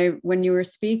movement, when you were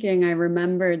speaking, I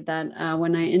remembered that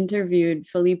when I interviewed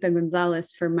Felipe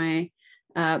Gonzalez for my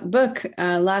book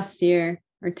last year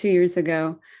or 2 years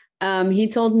ago, he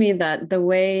told me that the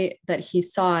way that he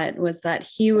saw it was that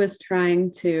he was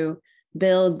trying to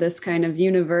build this kind of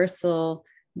universal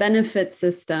benefit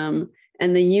system,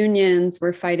 and the unions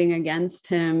were fighting against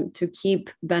him to keep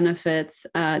benefits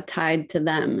tied to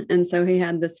them. And so he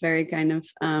had this very kind of,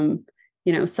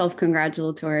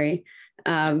 self-congratulatory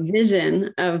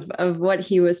vision of what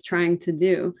he was trying to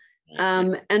do.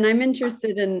 And I'm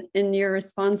interested in your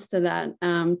response to that.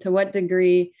 To what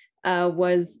degree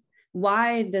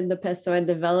why did the PSOE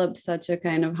develop such a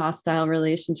kind of hostile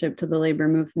relationship to the labor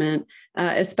movement,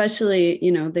 especially,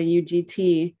 the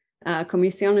UGT?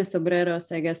 Comisiones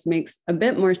Obreros, I guess, makes a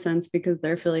bit more sense because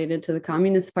they're affiliated to the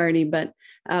Communist Party, but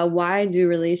why do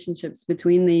relationships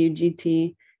between the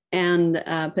UGT and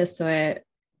PSOE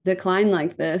decline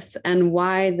like this? And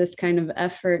why this kind of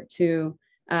effort to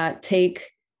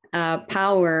take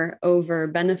power over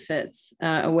benefits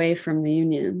away from the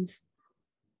unions?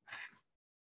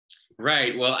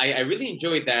 Right. Well, I really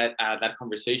enjoyed that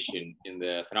conversation in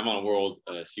the Phenomenal World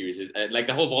series. Like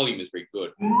the whole volume is very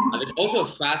good. There's also a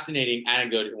fascinating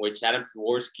anecdote in which Adam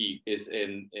Przeworski is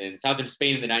in southern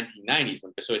Spain in the 1990s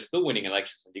when PSOE is still winning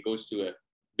elections, and he goes to a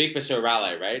big PSOE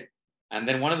rally, right? And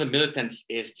then one of the militants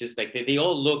is just like, they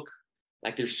all look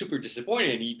like they're super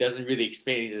disappointed, and he doesn't really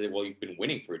explain. He says, well, you've been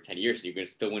winning for 10 years and you're going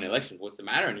to still win elections. What's the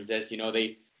matter? And he says,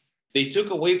 they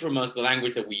took away from us the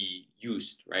language that we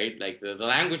used, right? Like the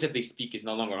language that they speak is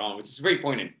no longer on, which is very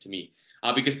poignant to me,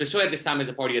 because PSOE at this time is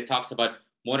a party that talks about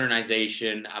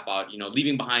modernization, about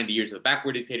leaving behind the years of the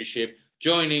backward dictatorship,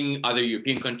 joining other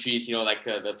European countries, like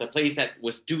the place that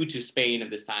was due to Spain at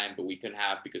this time, but we couldn't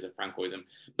have because of Francoism.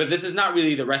 But this is not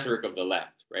really the rhetoric of the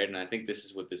left, right? And I think this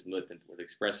is what this militant was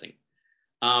expressing.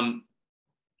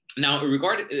 Now,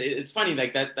 it's funny,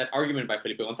 like that argument by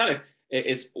Felipe Gonzalez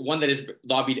is one that is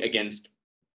lobbied against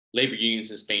labor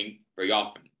unions in Spain very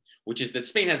often, which is that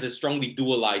Spain has a strongly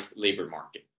dualized labor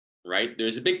market, right?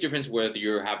 There's a big difference whether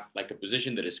you have like a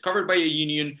position that is covered by a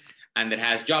union and that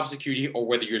has job security, or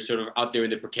whether you're sort of out there in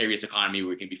the precarious economy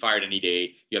where you can be fired any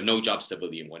day, you have no job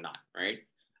stability and whatnot, right?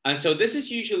 And so this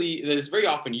is very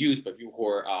often used by people who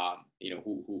are,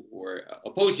 who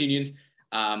oppose unions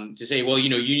to say, well,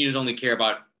 unions only care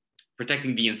about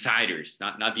protecting the insiders,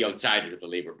 not the outsiders of the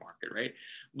labor market, right?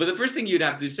 But the first thing you'd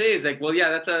have to say is like, well, yeah,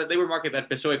 that's a labor market that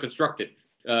PSOE constructed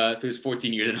through his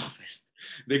 14 years in office.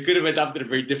 They could have adopted a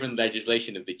very different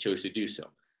legislation if they chose to do so.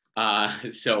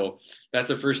 So that's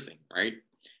the first thing, right?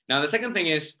 Now, the second thing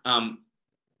is,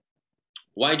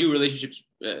 why do relationships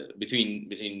between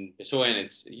PSOE and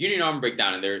its union arm break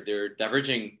down? And they're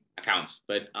diverging accounts.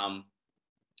 But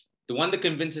the one that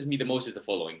convinces me the most is the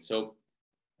following. So,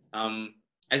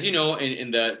 as you know,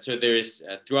 there's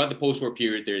throughout the post-war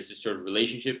period, there's this sort of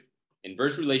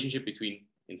inverse relationship between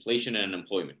inflation and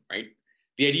unemployment, right?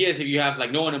 The idea is if you have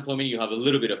like no unemployment, you have a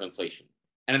little bit of inflation.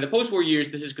 And in the post-war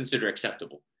years, this is considered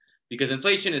acceptable because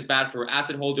inflation is bad for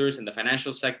asset holders in the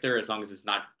financial sector as long as it's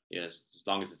not, as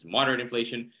long as it's moderate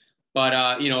inflation. But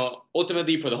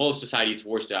ultimately for the whole of society, it's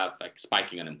worse to have like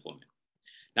spiking unemployment.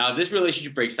 Now, this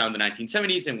relationship breaks down in the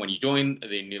 1970s, and when you join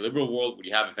the neoliberal world, what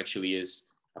you have effectively is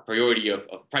a priority of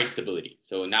price stability.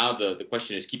 So now the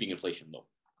question is keeping inflation low.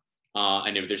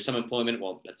 And if there's some employment,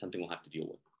 well, that's something we'll have to deal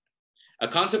with. A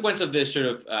consequence of this sort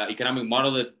of economic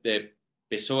model that the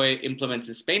PSOE implements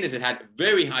in Spain is it had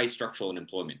very high structural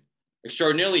unemployment,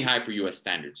 extraordinarily high for US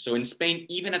standards. So in Spain,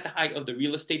 even at the height of the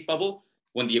real estate bubble,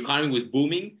 when the economy was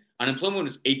booming, unemployment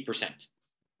was 8%.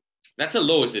 That's the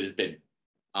lowest it has been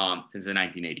since the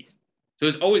 1980s. So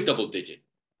it's always double digit,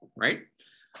 right?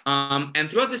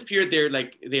 And throughout this period,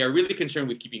 they are really concerned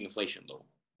with keeping inflation low.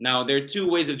 Now, there are two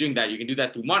ways of doing that. You can do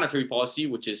that through monetary policy,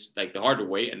 which is like the harder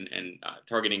way and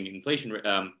targeting inflation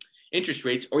interest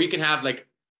rates, or you can have like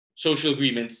social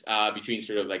agreements between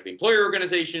sort of like the employer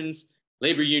organizations,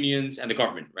 labor unions, and the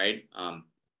government, right?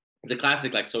 It's a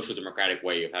classic like social democratic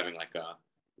way of having like a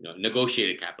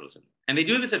negotiated capitalism. And they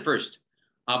do this at first,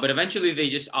 but eventually they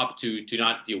just opt to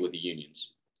not deal with the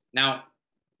unions. Now,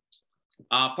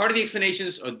 part of the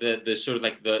explanations, or the sort of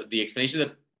like the explanation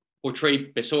that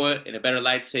portray PSOE in a better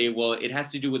light, say, well, it has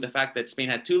to do with the fact that Spain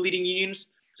had two leading unions,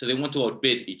 so they want to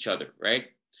outbid each other, right?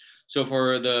 So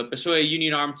for the PSOE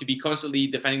union arm to be constantly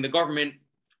defending the government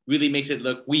really makes it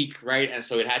look weak, right? And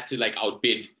so it had to like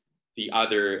outbid the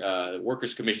other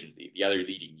workers' commissions, the other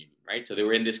leading union, right? So they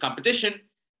were in this competition,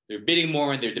 they're bidding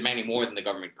more and they're demanding more than the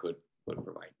government could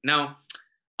provide. Now,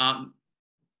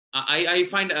 I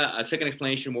find a second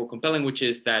explanation more compelling, which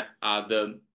is that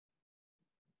the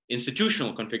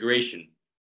institutional configuration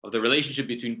of the relationship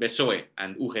between PSOE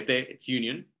and UGT, its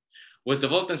union, was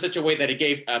developed in such a way that it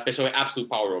gave PSOE absolute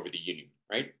power over the union,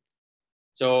 right?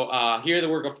 So here the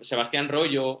work of Sebastián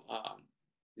Royo,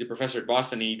 he's a professor at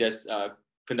Boston, and he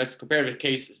conducts comparative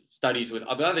case studies with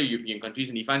other European countries,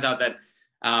 and he finds out that,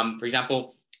 for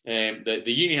example, the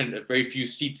union had very few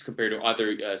seats compared to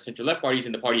other center-left parties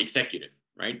in the party executive,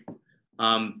 right?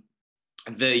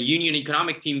 The union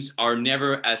economic teams are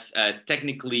never as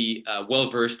technically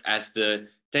well-versed as the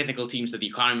technical teams that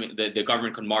the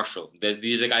government can marshal.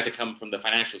 These are the guys that come from the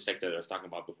financial sector that I was talking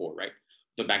about before, right?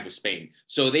 The Bank of Spain.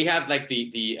 So they have like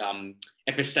the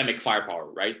epistemic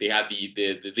firepower, right? They have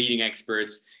the leading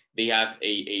experts. They have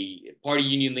a party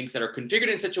union links that are configured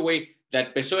in such a way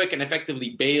that PSOE can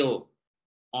effectively bail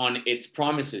on its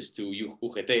promises to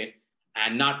UGT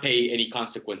and not pay any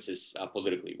consequences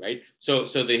politically, right? So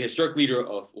the historic leader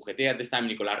of UGT at this time,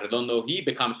 Nicolás Redondo, he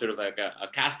becomes sort of like a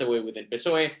castaway within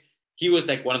PSOE. He was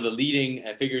like one of the leading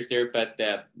figures there, but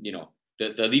the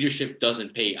leadership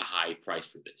doesn't pay a high price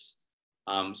for this.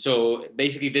 So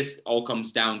basically, this all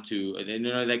comes down to,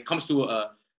 that comes to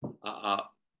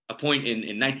a point in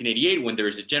 1988 when there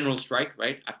is a general strike,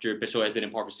 right? After PSOE has been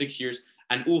in power for 6 years,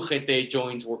 and UGT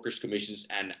joins workers' commissions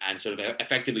and sort of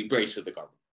effectively breaks with the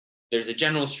government. There's a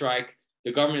general strike.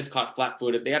 The government is caught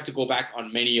flat-footed. They have to go back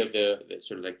on many of the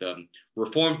sort of like the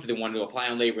reforms that they wanted to apply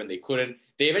on labor, and they couldn't.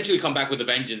 They eventually come back with a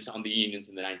vengeance on the unions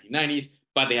in the 1990s,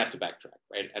 but they have to backtrack,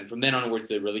 right? And from then onwards,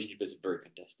 the relationship is very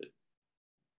contested.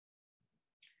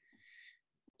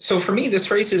 So for me, this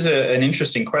raises an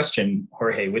interesting question,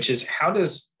 Jorge, which is how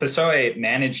does PSOE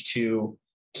manage to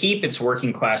keep its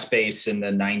working class base in the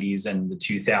 90s and the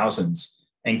 2000s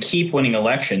and keep winning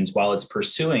elections while it's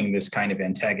pursuing this kind of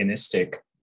antagonistic,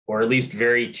 or at least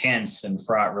very tense and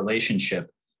fraught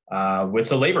relationship with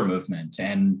the labor movement,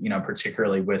 and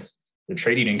particularly with the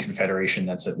trade union confederation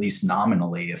that's at least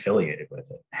nominally affiliated with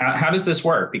it? How does this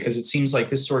work? Because it seems like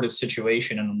this sort of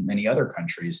situation in many other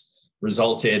countries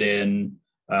resulted in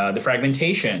the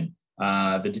fragmentation,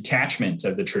 the detachment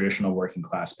of the traditional working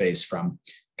class base from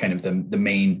kind of the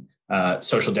main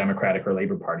social democratic or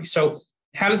labor party. So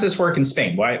how does this work in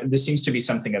Spain? Why this seems to be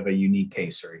something of a unique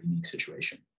case or a unique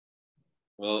situation?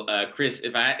 Well, Chris,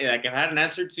 if I had an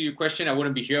answer to your question, I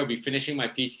wouldn't be here. I'll be finishing my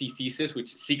PhD thesis, which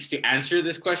seeks to answer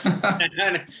this question. I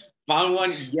haven't found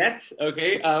one yet.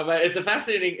 Okay, but it's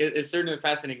certainly a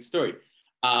fascinating story.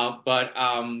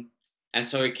 And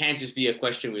so it can't just be a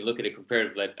question. We look at it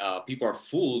comparative that people are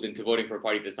fooled into voting for a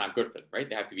party that's not good for them, right?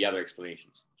 There have to be other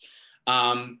explanations.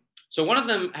 So one of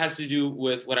them has to do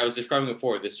with what I was describing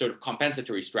before, this sort of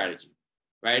compensatory strategy,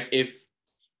 right? If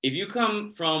you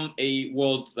come from a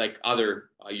world like other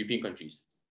European countries,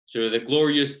 sort of the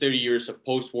glorious 30 years of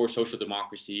post-war social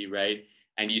democracy, right?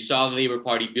 And you saw the Labour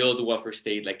Party build the welfare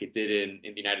state like it did in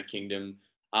the United Kingdom,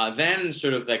 then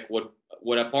sort of like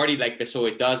what a party like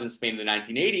PSOE does in Spain in the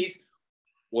 1980s,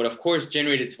 what of course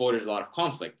generated its voters a lot of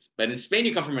conflict. But in Spain,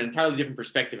 you come from an entirely different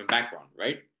perspective and background,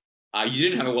 right? You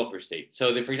didn't have a welfare state.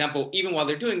 So for example, even while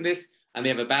they're doing this and they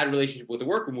have a bad relationship with the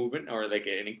worker movement or like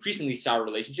an increasingly sour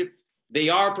relationship, they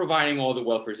are providing all the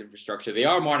welfare infrastructure. They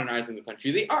are modernizing the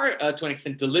country. They are, to an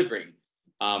extent, delivering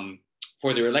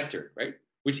for their electorate, right?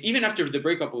 Which even after the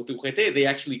breakup with UGT, they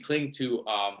actually cling to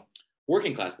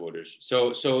working class voters.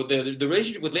 So the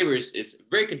relationship with labor is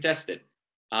very contested.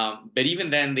 But even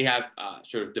then, they have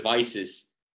sort of devices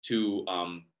to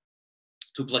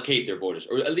placate their voters,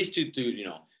 or at least to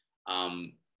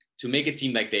make it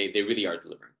seem like they really are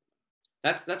delivering.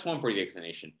 That's one part of the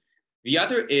explanation. The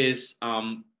other is,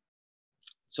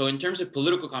 so in terms of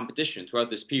political competition throughout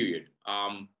this period,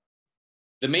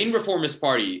 the main reformist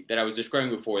party that I was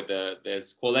describing before,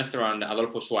 that's coalesced around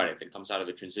Adolfo Suarez, that comes out of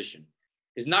the transition,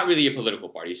 is not really a political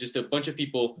party. It's just a bunch of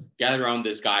people gathered around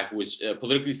this guy who was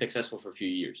politically successful for a few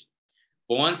years.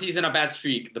 But once he's in a bad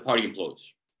streak, the party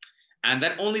implodes. And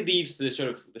that only leaves this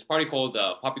party called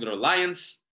the Popular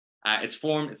Alliance.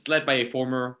 It's led by a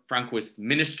former Francoist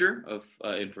minister of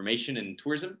information and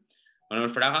tourism, Manuel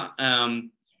Fraga.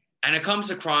 And it comes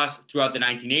across throughout the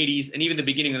 1980s and even the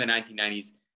beginning of the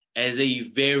 1990s as a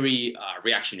very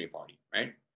reactionary party,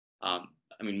 right? I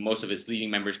mean, most of its leading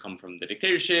members come from the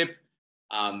dictatorship.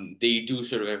 They do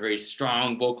sort of a very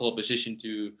strong vocal opposition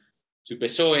to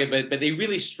PSOE, but they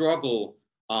really struggle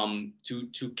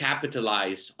to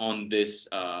capitalize on this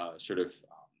sort of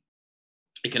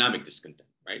economic discontent,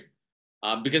 right?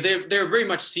 Because they're very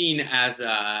much seen as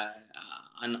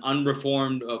an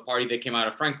unreformed party that came out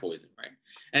of Francoism, right?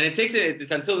 And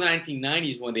it's until the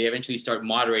 1990s when they eventually start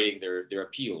moderating their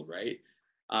appeal, right?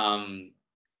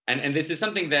 And this is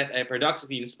something that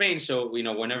paradoxically in Spain, so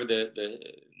whenever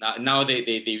now they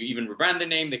even rebrand their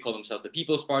name, they call themselves the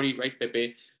People's Party, right?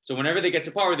 Pepe. So whenever they get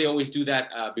to power, they always do that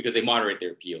because they moderate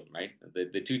their appeal, right?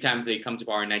 The two times they come to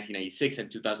power in 1996 and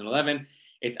 2011,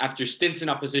 it's after stints in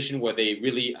opposition where they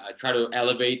really try to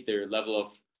elevate their level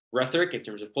of rhetoric in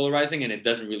terms of polarizing, and it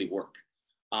doesn't really work.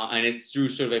 And it's through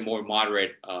sort of a more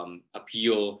moderate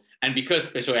appeal. And because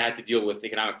PSOE had to deal with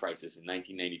economic crisis in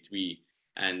 1993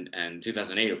 and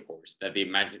 2008, of course, that they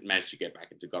managed to get back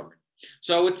into government.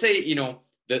 So I would say,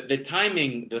 the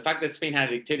timing, the fact that Spain had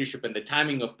a dictatorship and the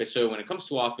timing of PSOE when it comes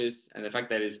to office, and the fact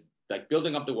that it's like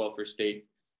building up the welfare state.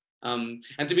 And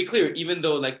to be clear, even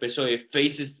though like PSOE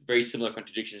faces very similar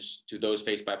contradictions to those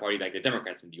faced by a party like the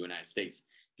Democrats in the United States,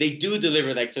 they do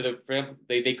deliver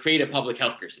they create a public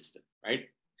healthcare system, right?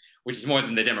 Which is more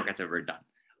than the Democrats have ever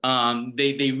done.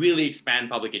 They really expand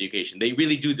public education. They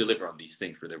really do deliver on these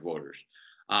things for their voters.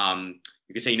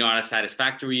 You could say not as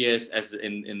satisfactory as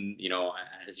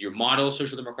your model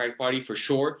social democratic party for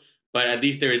sure, but at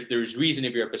least there's reason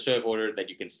if you're a PSOE voter that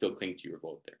you can still cling to your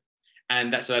vote there.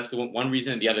 And that's the one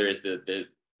reason. And the other is the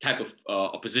type of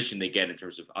opposition they get in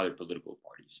terms of other political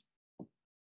parties.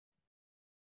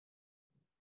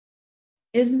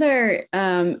 Is there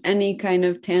any kind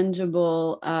of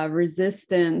tangible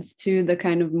resistance to the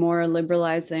kind of more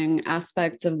liberalizing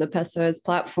aspects of the PSOE's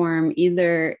platform,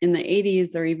 either in the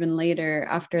 80s or even later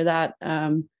after that,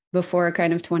 before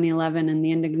kind of 2011 and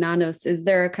the Indignados? Is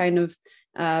there a kind of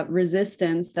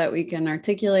resistance that we can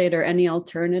articulate, or any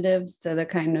alternatives to the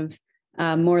kind of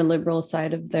more liberal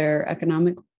side of their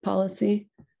economic policy?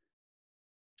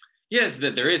 Yes,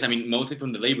 that there is. I mean, mostly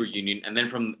from the labor union, and then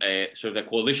from sort of the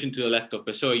coalition to the left of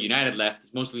PSOE, United Left,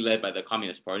 it's mostly led by the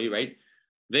Communist Party, right?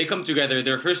 They come together.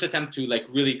 Their first attempt to like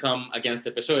really come against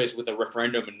the PSOE is with a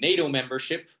referendum and NATO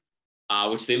membership,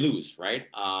 which they lose, right?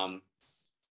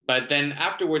 But then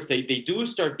afterwards, they do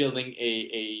start building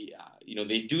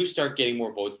they do start getting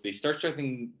more votes. They start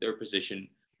strengthening their position.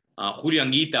 Julio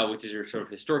Anguita, which is their sort of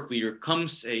historic leader,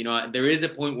 comes. There is a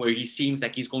point where he seems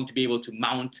like he's going to be able to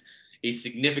mount a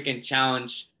significant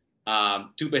challenge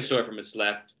to PSOE from its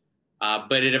left,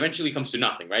 but it eventually comes to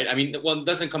nothing, right? I mean, well, it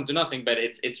doesn't come to nothing, but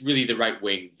it's really the right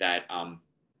wing that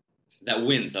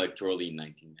wins electorally in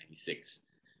 1996.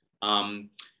 And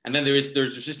then there's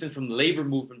resistance from the labor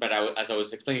movement, but as I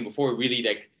was explaining before, really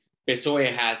like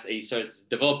PSOE has a sort of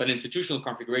developed an institutional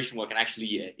configuration where it can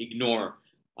actually ignore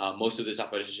most of this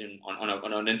opposition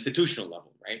on an institutional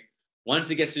level, right?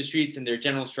 Once it gets to the streets and there are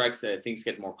general strikes, things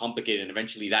get more complicated, and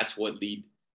eventually that's what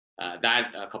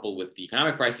coupled with the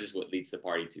economic crisis, what leads the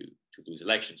party to lose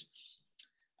elections.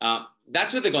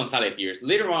 That's with the González years.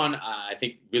 Later on, I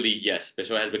think really, yes,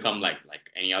 PSOE has become like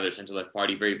any other center-left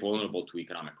party, very vulnerable to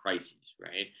economic crises,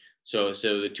 right? So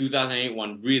the 2008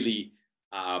 one really,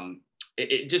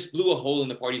 it just blew a hole in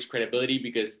the party's credibility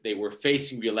because they were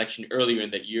facing re-election earlier in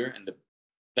that year, and the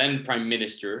then prime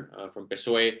minister from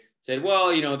PSOE said,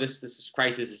 well, you know, this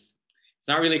crisis it's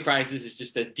not really a crisis, it's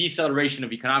just a deceleration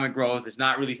of economic growth. It's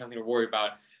not really something to worry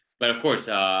about. But of course,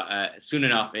 soon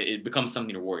enough, it becomes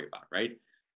something to worry about, right?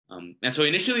 And so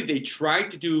initially they try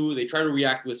to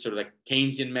react with sort of like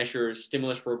Keynesian measures,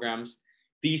 stimulus programs.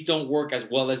 These don't work as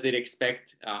well as they'd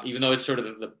expect, even though it's sort of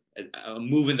a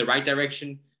move in the right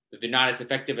direction. They're not as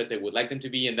effective as they would like them to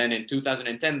be. And then in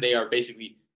 2010, they are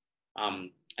basically, and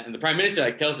the prime minister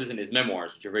tells us in his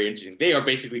memoirs, which are very interesting, they are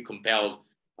basically compelled,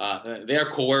 they are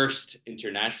coerced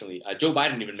internationally. Joe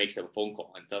Biden even makes a phone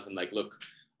call and tells him like, look,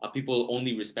 people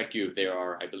only respect you if there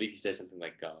are, I believe he says something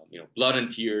like, blood and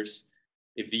tears.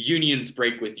 If the unions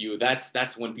break with you,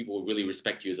 that's when people will really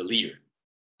respect you as a leader.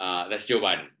 That's Joe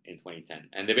Biden in 2010.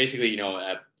 And they basically,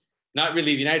 not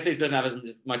really, the United States doesn't have as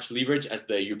much leverage as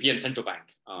the European Central Bank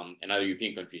and other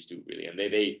European countries do, really. And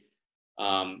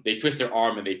they twist their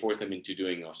arm and they force them into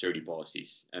doing austerity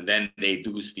policies. And then they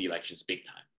lose the elections big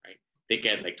time, right? They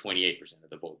get like 28% of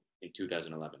the vote in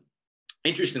 2011.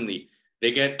 Interestingly,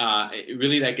 they get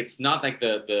really like, it's not like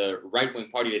the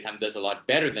right-wing party at the time does a lot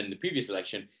better than the previous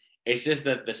election. It's just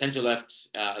that the center left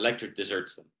electorate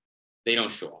deserts them. They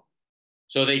don't show up.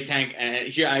 So they tank. And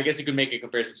here, I guess you could make a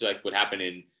comparison to like what happened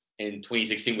in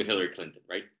 2016 with Hillary Clinton,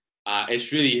 right?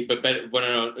 It's really, but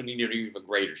on an even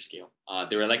greater scale.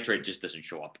 Their electorate just doesn't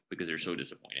show up because they're so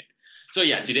disappointed. So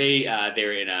yeah, today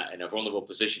they're in a vulnerable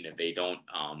position if they don't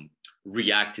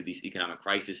react to these economic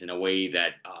crises in a way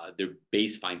that their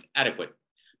base finds adequate.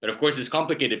 But of course, it's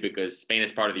complicated because Spain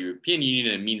is part of the European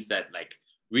Union, and it means that like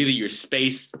really your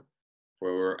space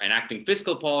for enacting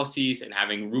fiscal policies and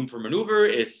having room for maneuver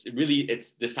it's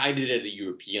decided at the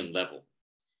European level.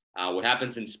 What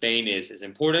happens in Spain is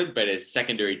important, but is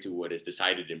secondary to what is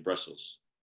decided in Brussels.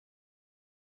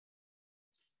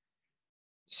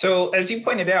 So as you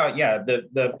pointed out, yeah,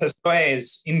 the PSOE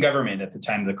is in government at the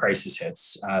time the crisis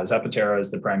hits. Zapatero is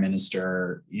the prime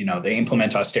minister. They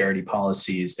implement austerity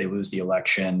policies. They lose the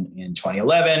election in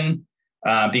 2011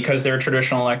 because their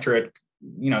traditional electorate,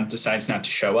 decides not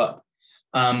to show up.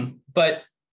 But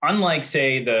unlike,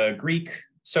 say, the Greek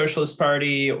Socialist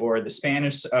Party or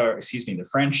the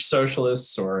French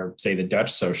Socialists or, say, the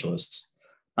Dutch Socialists,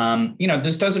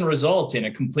 this doesn't result in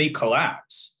a complete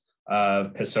collapse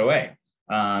of PSOE.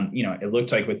 It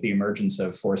looked like with the emergence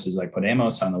of forces like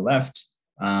Podemos on the left,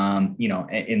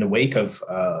 in the wake of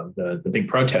the big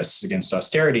protests against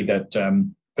austerity, that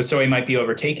PSOE might be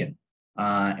overtaken.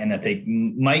 And that they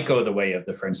might go the way of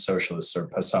the French Socialists or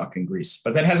PASOK in Greece,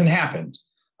 but that hasn't happened.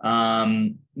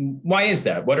 Why is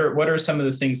that? What are some of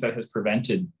the things that has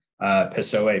prevented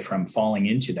PSOE from falling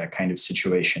into that kind of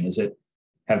situation? Is it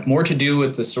have more to do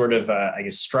with the sort of,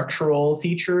 structural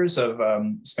features of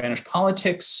Spanish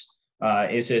politics?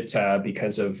 Is it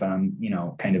because of,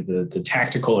 kind of the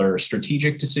tactical or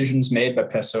strategic decisions made by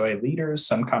PSOE leaders,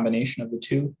 some combination of the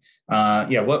two?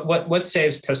 What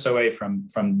saves PSOE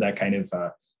from that kind of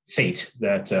fate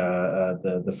that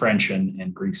the French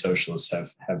and Greek socialists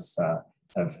have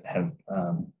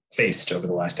faced over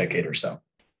the last decade or so?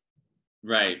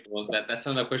 Right. Well, that's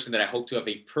another question that I hope to have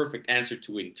a perfect answer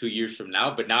to in 2 years from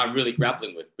now, but now I'm really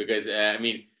grappling with because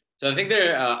so I think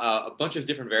there are a bunch of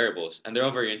different variables, and they're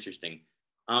all very interesting.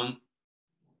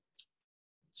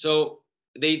 So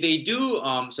they do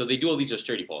all these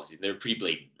austerity policies. They're pretty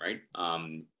blatant, right?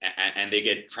 And they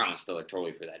get trounced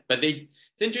electorally for that. But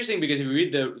it's interesting because if you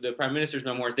read the prime minister's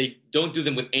memoirs, they don't do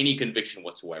them with any conviction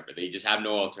whatsoever. They just have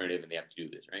no alternative, and they have to do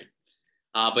this, right?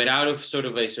 But out of sort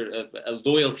of a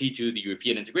loyalty to the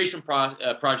European integration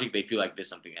project, they feel like there's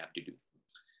something they have to do.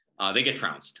 They get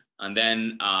trounced. And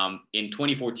then in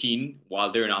 2014,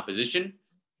 while they're in opposition,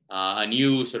 a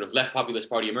new sort of left populist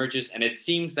party emerges, and it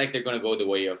seems like they're going to go the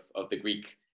way of the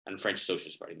Greek and French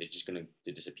Socialist Party. They're just going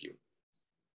to disappear.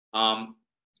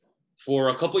 For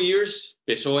a couple of years,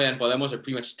 PSOE and Podemos are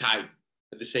pretty much tied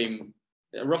at the same,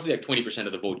 roughly like 20%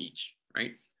 of the vote each,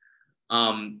 right?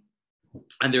 And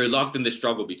they're locked in the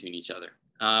struggle between each other.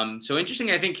 So interesting,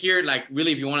 I think here, like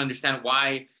really, if you want to understand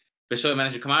why PSOE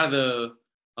managed to come out of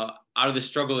out of the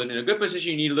struggle in a good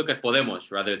position, you need to look at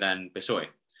Podemos rather than PSOE,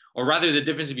 or rather the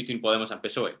difference between Podemos and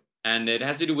PSOE. And it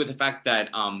has to do with the fact that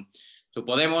so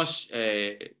Podemos,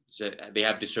 they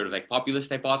have this sort of like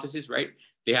populist hypothesis, right?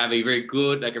 They have a very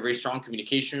good, like a very strong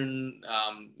communication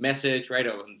message, right?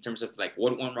 In terms of like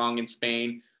what went wrong in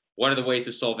Spain, what are the ways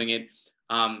of solving it.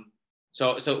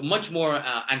 So much more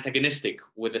antagonistic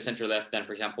with the center left than,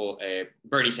 for example,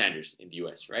 Bernie Sanders in the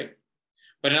US, right?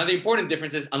 But another important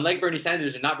difference is, unlike Bernie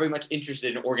Sanders, they're not very much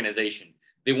interested in organization.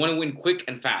 They want to win quick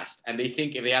and fast. And they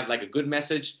think if they have like a good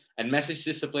message and message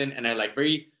discipline and a like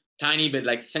very tiny but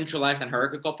like centralized and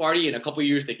hierarchical party, in a couple of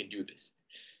years, they can do this.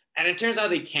 And it turns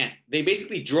out they can't. They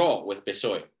basically draw with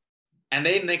PSOE. And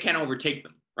then they can't overtake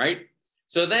them, right?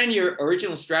 So then your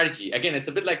original strategy, again, it's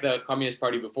a bit like the Communist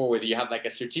Party before, where you have like a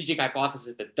strategic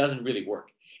hypothesis that doesn't really work.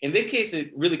 In this case,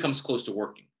 it really comes close to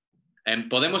working.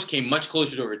 And Podemos came much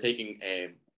closer to overtaking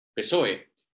PSOE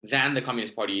than the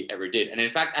Communist Party ever did. And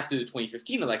in fact, after the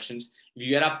 2015 elections, if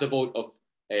you add up the vote of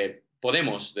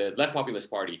Podemos, the left populist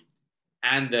party,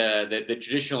 and the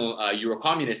traditional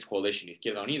Euro-communist coalition,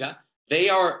 Izquierda Unida,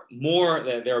 there are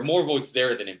more votes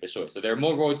there than in PSOE. So there are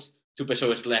more votes to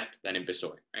PSOE's left than in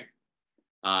PSOE, right?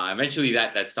 Eventually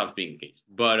that stops being the case.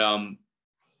 But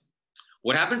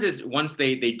what happens is, once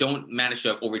they don't manage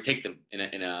to overtake them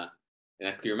in a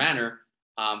clear manner,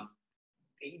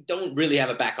 they don't really have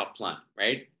a backup plan,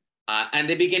 right? And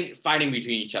they begin fighting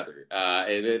between each other.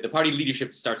 The party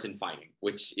leadership starts in fighting,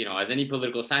 which, you know, as any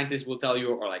political scientist will tell you,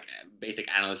 or like basic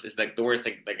analyst, is like the worst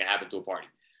thing that can happen to a party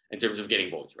in terms of getting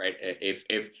votes, right?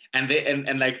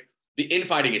 And like the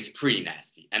infighting is pretty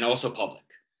nasty and also public.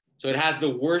 So it has the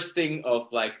worst thing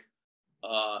of like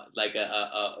a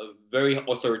very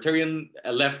authoritarian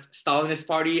left Stalinist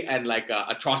party and like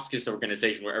a Trotskyist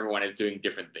organization where everyone is doing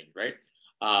different things, right?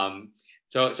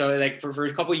 So like for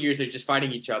a couple of years, they're just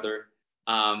fighting each other,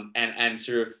 and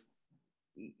sort of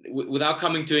without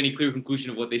coming to any clear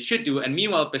conclusion of what they should do. And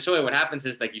meanwhile, PSOE, what happens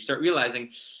is like you start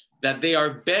realizing that they are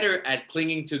better at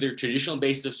clinging to their traditional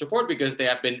basis of support, because they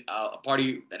have been a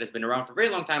party that has been around for a very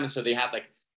long time, and so they have like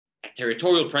a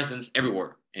territorial presence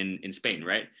everywhere in Spain,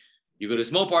 right? You go to a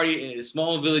small party,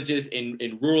 small villages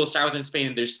in rural southern Spain,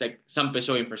 and there's like some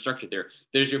PSOE infrastructure there.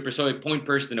 There's your PSOE point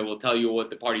person that will tell you what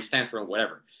the party stands for or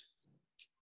whatever.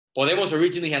 Podemos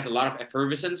originally has a lot of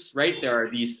effervescence, right? There are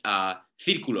these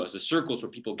círculos, the circles where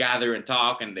people gather and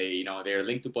talk, and they're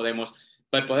linked to Podemos.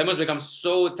 But Podemos becomes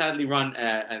so tightly run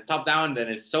and top down, that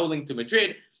is so linked to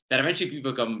Madrid, that eventually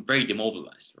people become very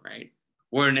demobilized, right?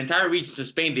 Where in entire regions of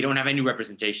Spain, they don't have any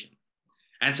representation.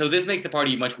 And so this makes the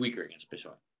party much weaker against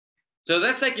PSOE. So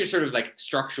that's like your sort of like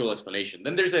structural explanation.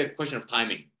 Then there's a question of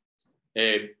timing.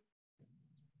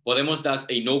 Podemos does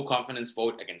a no confidence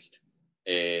vote against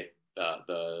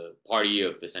the party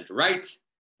of the center right.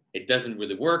 It doesn't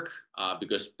really work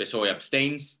because PSOE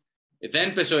abstains.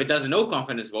 Then PSOE does a no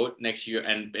confidence vote next year,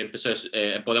 and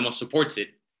Podemos supports it.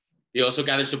 They also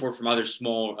gather support from other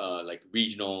small like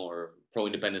regional or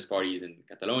pro-independence parties in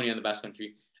Catalonia and the Basque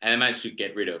Country, and they managed to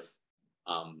get rid of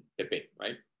PP,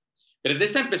 right? But at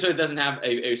this time, PSOE doesn't have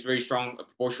a very strong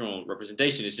proportional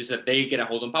representation. It's just that they get a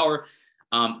hold on power.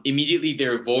 Immediately,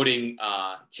 their voting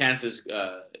chances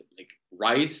like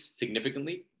rise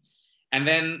significantly. And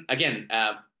then again,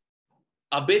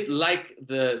 a bit like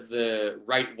the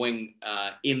right wing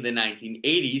in the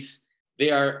 1980s,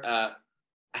 they are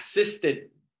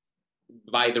assisted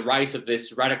by the rise of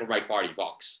this radical right party,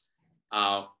 Vox.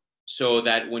 So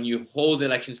that when you hold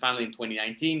elections finally in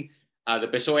 2019, the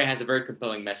PSOE has a very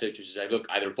compelling message, which is like, look,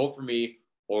 either vote for me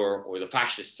or the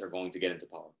fascists are going to get into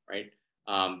power, right?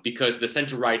 Because the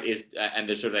center right is, and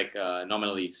the sort of like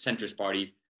nominally centrist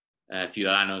party,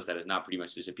 Ciudadanos, that has now pretty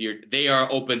much disappeared, they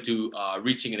are open to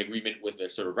reaching an agreement with the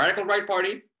sort of radical right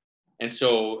party. And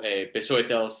so PSOE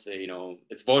tells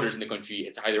its voters in the country,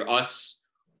 it's either us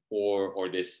or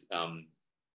this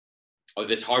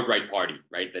hard right party,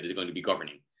 right, that is going to be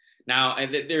governing. Now,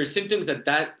 there are symptoms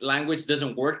that language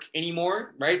doesn't work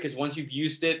anymore, right? Because once you've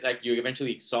used it, like you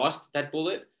eventually exhaust that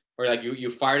bullet, or like you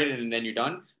fired it and then you're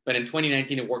done. But in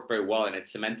 2019, it worked very well, and it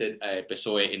cemented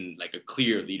PSOE in like a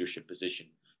clear leadership position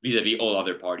vis-a-vis all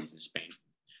other parties in Spain.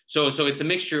 So it's a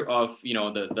mixture of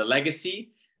the legacy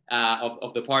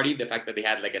of the party, the fact that they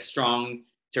had like a strong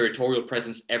territorial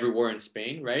presence everywhere in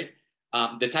Spain, right?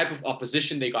 The type of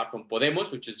opposition they got from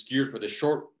Podemos, which is geared for the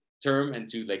short term and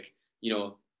to like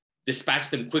dispatch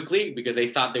them quickly because they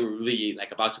thought they were really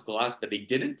like about to collapse, but they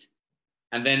didn't.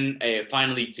 And then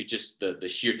finally to just the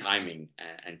sheer timing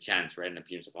and chance, right, and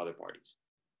appearance of other parties.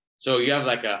 So you have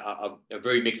like a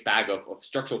very mixed bag of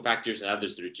structural factors and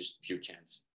others that are just pure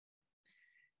chance.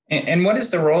 And what is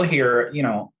the role here? You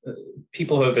know,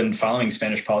 people who have been following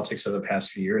Spanish politics over the past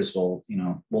few years will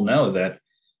know that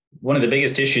one of the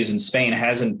biggest issues in Spain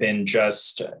hasn't been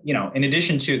just, in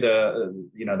addition to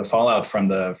the fallout from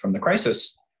the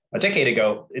crisis a decade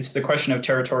ago, it's the question of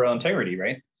territorial integrity,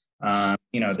 right?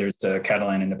 There's the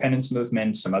Catalan independence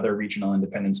movement, some other regional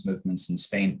independence movements in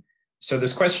Spain. So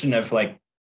this question of like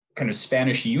kind of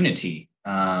Spanish unity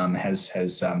has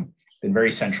been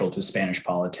very central to Spanish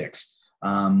politics.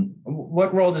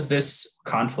 What role does this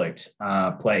conflict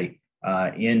play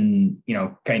in,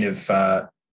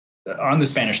 on the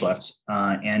Spanish left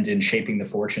and in shaping the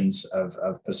fortunes of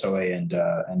PSOE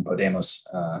and Podemos,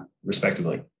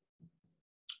 respectively?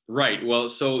 Right. Well,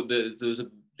 so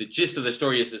the gist of the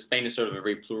story is that Spain is sort of a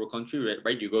very plural country,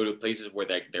 right? You go to places where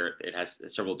it has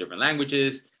several different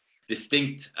languages,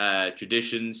 distinct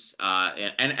traditions,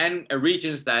 and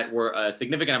regions that were a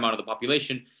significant amount of the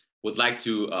population would like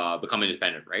to become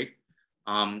independent, right?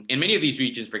 In many of these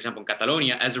regions, for example, in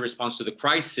Catalonia, as a response to the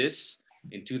crisis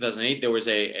in 2008, there was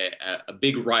a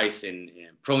big rise in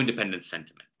pro-independence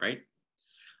sentiment, right?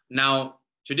 Now,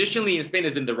 traditionally in Spain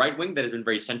has been the right wing that has been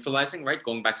very centralizing, right?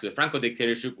 Going back to the Franco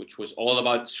dictatorship, which was all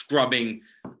about scrubbing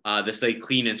the slate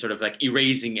clean and sort of like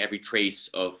erasing every trace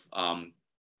of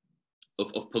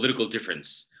political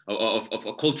difference, of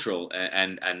a cultural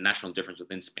and national difference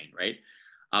within Spain, right?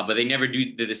 But they never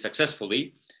did this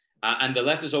successfully. And the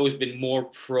left has always been more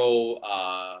pro,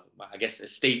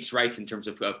 states' rights in terms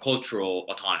of cultural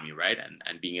autonomy, right?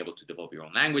 And being able to develop your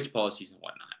own language policies and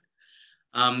whatnot.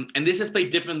 And this has played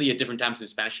differently at different times in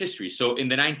Spanish history. So in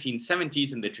the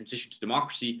 1970s, in the transition to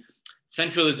democracy,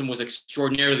 centralism was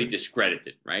extraordinarily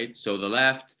discredited, right? So the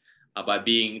left, by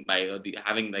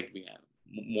having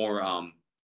more,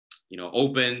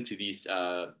 open to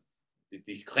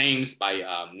these claims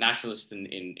by nationalists in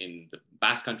the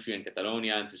Basque Country and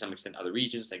Catalonia, and to some extent other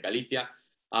regions like Galicia,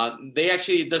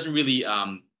 it doesn't really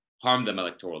harm them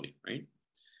electorally, right?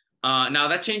 Now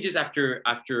that changes after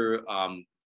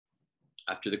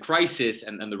the crisis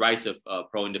and the rise of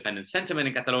pro-independence sentiment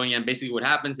in Catalonia. And basically what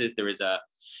happens is there is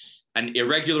an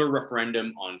irregular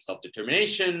referendum on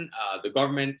self-determination. The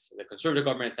conservative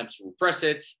government attempts to repress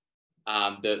it.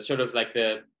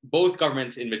 Both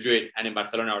governments in Madrid and in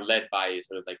Barcelona are led by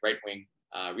sort of like right-wing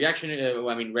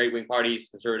right-wing parties,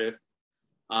 conservative.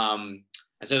 And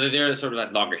so they're sort of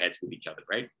like loggerheads with each other,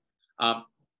 right?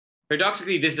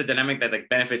 Paradoxically, this is a dynamic that like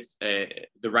benefits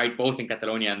the right both in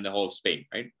Catalonia and the whole of Spain,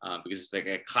 right? Because it's like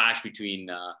a clash between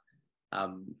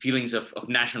feelings of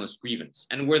nationalist grievance,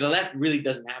 and where the left really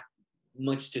doesn't have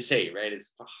much to say, right?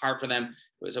 It's hard for them.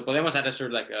 So Podemos had a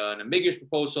sort of like an ambiguous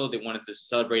proposal. They wanted to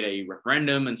celebrate a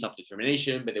referendum and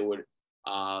self-determination, but they would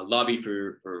lobby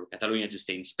for Catalonia to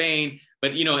stay in Spain.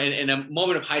 But in a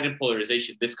moment of heightened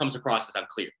polarization, this comes across as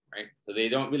unclear, right? So they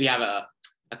don't really have a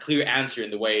clear answer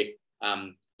in the way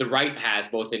the right has,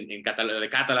 both in the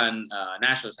Catalan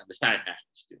nationalists and the Spanish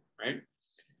nationalists do, right?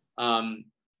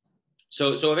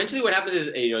 So eventually what happens is,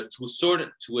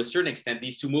 to a certain extent,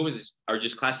 these two movements are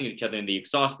just clashing each other and they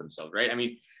exhaust themselves, right? I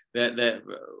mean,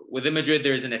 within Madrid,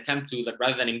 there is an attempt to, like,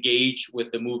 rather than engage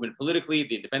with the movement politically,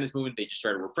 the independence movement, they just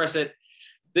try to repress it.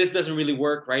 This doesn't really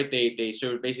work, right? They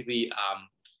sort of basically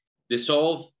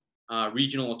dissolve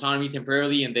regional autonomy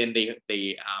temporarily, and then they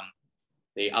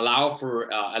allow for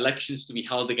elections to be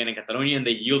held again in Catalonia, and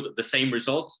they yield the same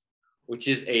result, which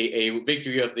is a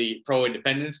victory of the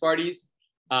pro-independence parties.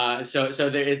 So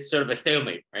it's sort of a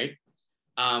stalemate, right?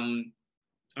 And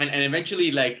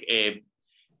eventually, like,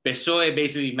 PSOE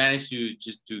basically managed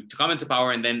to come into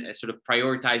power and then sort of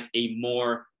prioritize a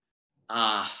more,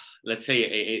 let's say,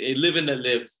 a live and let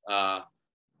live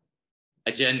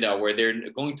agenda, where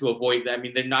they're going to avoid,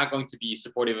 they're not going to be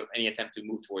supportive of any attempt to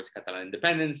move towards Catalan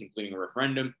independence, including a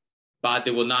referendum, but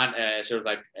they will not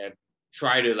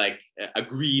try to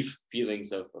aggrieve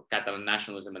feelings of Catalan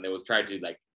nationalism, and they will try to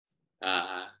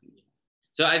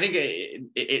so I think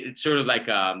it's sort of like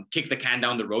kick the can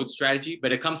down the road strategy,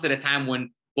 but it comes at a time when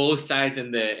both sides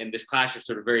in this clash are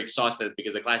sort of very exhausted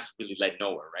because the clash has really led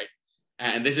nowhere, right?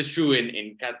 And this is true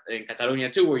in Catalonia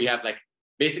too, where you have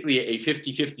basically a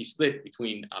 50-50 split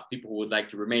between people who would like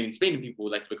to remain in Spain and people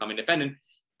who would like to become independent.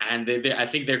 And I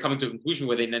think they're coming to a conclusion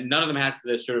where none of them has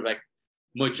the sort of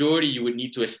majority you would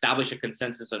need to establish a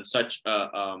consensus on such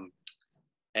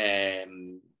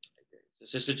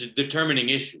such a determining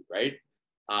issue, right?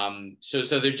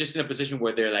 So they're just in a position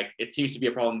where they're it seems to be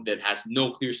a problem that has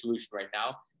no clear solution right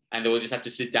now, and they will just have to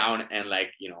sit down and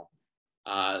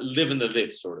live in the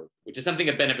live, sort of, which is something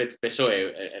that benefits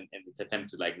PSOE and its attempt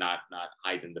to not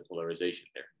heighten the polarization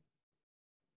there.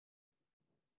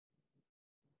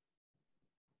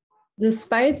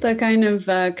 despite the kind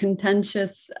of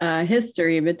contentious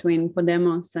history between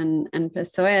Podemos and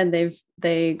PSOE,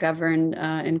 they governed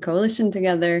in coalition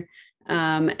together,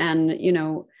 and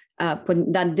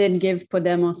that did give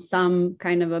Podemos some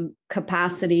kind of a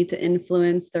capacity to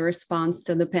influence the response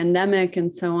to the pandemic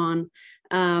and so on.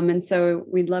 And so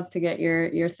we'd love to get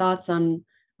your thoughts on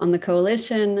the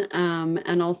coalition,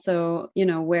 and also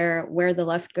where the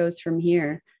left goes from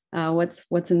here.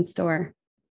 What's in store?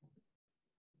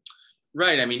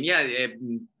 Right. I mean, yeah,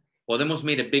 Podemos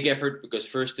made a big effort because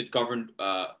first it governed,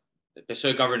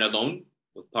 PSOE governed alone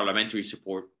with parliamentary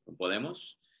support from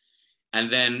Podemos.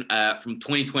 And then from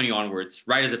 2020 onwards,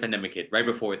 right as the pandemic hit, right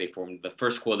before they formed the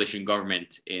first coalition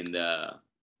government in the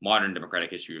modern democratic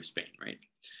history of Spain,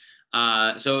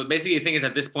 right? So basically the thing is,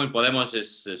 at this point, Podemos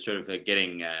is sort of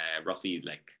getting roughly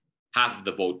like half of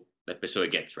the vote that PSOE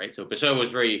gets, right? So PSOE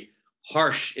was very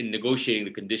harsh in negotiating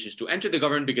the conditions to enter the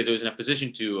government because it was in a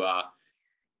position to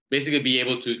basically be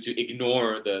able to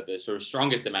ignore the sort of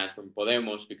strongest demands from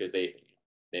Podemos, because they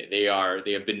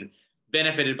have been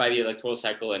benefited by the electoral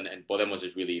cycle, and Podemos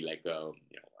is really like a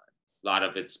lot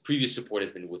of its previous support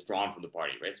has been withdrawn from the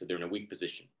party, right? So they're in a weak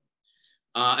position,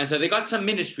 and so they got some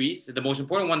ministries. The most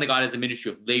important one they got is the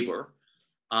Ministry of Labor,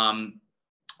 and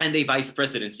a vice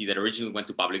presidency that originally went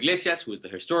to Pablo Iglesias, who was the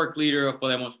historic leader of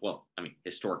Podemos. Well, I mean,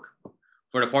 historic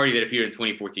for the party that appeared in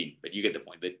 2014, but you get the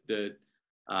point. The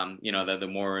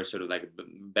more sort of like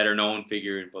better known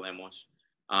figure in Podemos.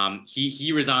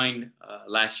 He resigned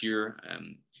last year,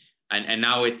 and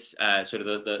now it's sort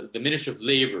of the Minister of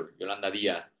Labor, Yolanda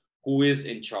Diaz, who is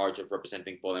in charge of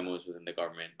representing Podemos within the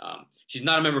government. She's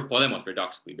not a member of Podemos,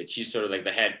 paradoxically, but she's sort of like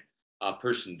the head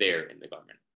person there in the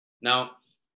government. Now,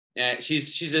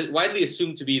 she's widely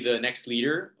assumed to be the next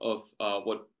leader of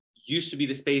what used to be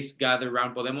the space gathered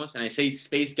around Podemos. And I say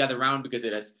space gathered around because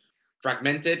it has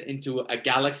fragmented into a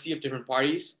galaxy of different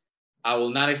parties. I will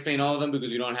not explain all of them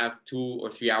because we don't have 2 or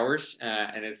 3 hours.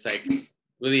 And it's like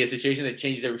really a situation that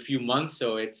changes every few months.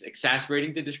 So it's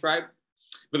exasperating to describe.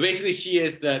 But basically, she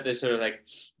is the sort of like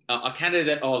a candidate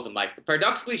that all of them like.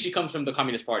 Paradoxically, she comes from the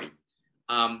Communist Party.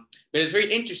 But it's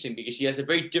very interesting because she has a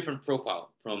very different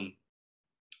profile from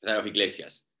that of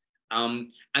Iglesias.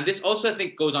 And this also, I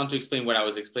think, goes on to explain what I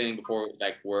was explaining before,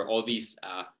 like where all these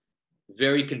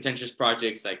very contentious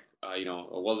projects, like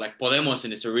like Podemos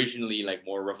in its originally like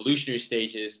more revolutionary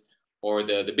stages, or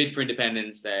the bid for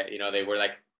independence, that they were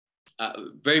like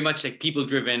very much like people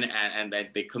driven, and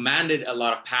that they commanded a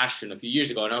lot of passion a few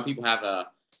years ago. Now people have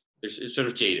they're sort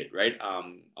of jaded, right?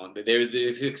 They're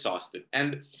exhausted,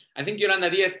 and I think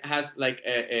Yolanda Diaz has like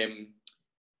a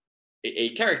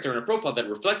character and a profile that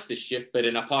reflects this shift, but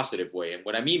in a positive way. And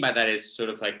what I mean by that is sort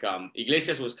of like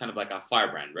Iglesias was kind of like a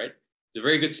firebrand, right? He's a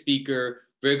very good speaker,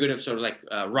 very good at sort of like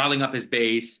riling up his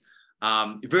base,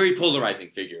 very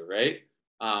polarizing figure, right?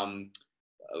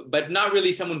 But not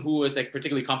really someone who was like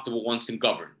particularly comfortable once in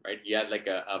govern, right? He had like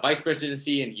a vice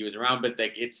presidency and he was around, but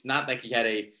like it's not like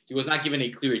he was not given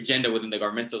a clear agenda within the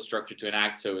governmental structure to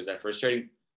enact. So it was a frustrating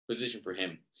position for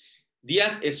him.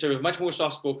 Diaz is sort of much more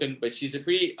soft-spoken, but she's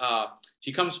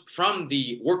she comes from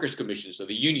the workers' commission, so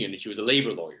the union, and she was a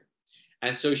labor lawyer.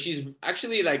 And so she's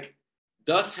actually like,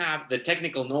 does have the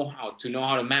technical know-how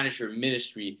to manage her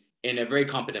ministry in a very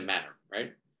competent manner,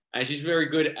 right? And she's very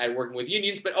good at working with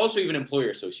unions, but also even employer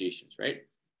associations, right?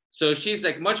 So she's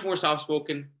like much more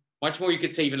soft-spoken, much more, you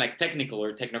could say, even like technical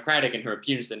or technocratic in her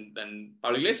appearance than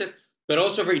Pablo Iglesias, but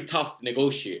also a very tough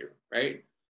negotiator, right?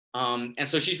 And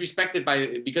so she's respected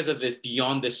because of this,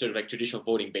 beyond this sort of like traditional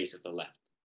voting base of the left,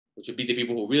 which would be the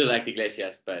people who really like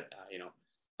Iglesias. But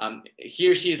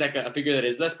here she is like a figure that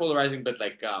is less polarizing, but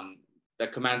like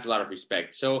that commands a lot of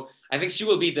respect. So I think she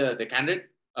will be the candidate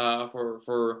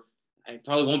for. I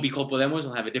probably won't be called Podemos.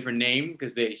 Will have a different name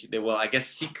because they will, I guess,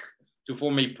 seek to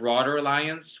form a broader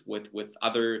alliance with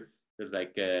other sort of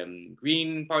like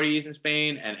green parties in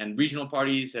Spain and regional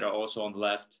parties that are also on the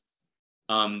left.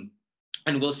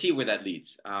 And we'll see where that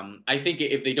leads. I think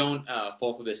if they don't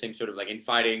fall for the same sort of like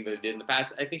infighting that they did in the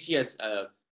past, I think she has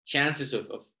chances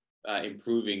of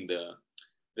improving the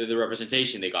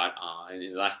representation they got in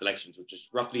the last elections, which is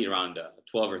roughly around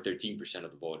 12 or 13% of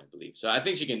the vote, I believe. So I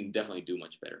think she can definitely do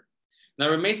much better. Now,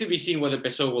 it remains to be seen whether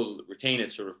PSOE will retain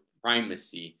its sort of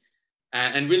primacy.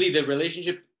 And really the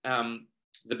relationship,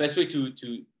 the best way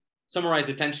to summarize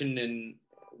the tension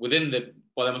within the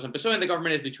Podemos and PSOE in the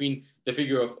government is between the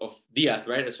figure of Diaz,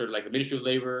 right, as sort of like the Ministry of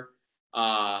Labor,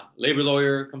 labor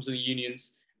lawyer, comes to the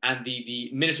unions, and the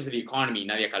Minister for the Economy,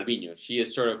 Nadia Calviño. She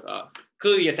is sort of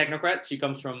clearly a technocrat. She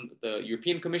comes from the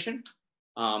European Commission.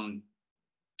 And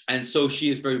so she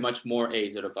is very much more a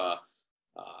sort of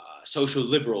social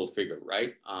liberal figure,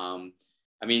 right?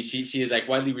 I mean, she is like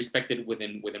widely respected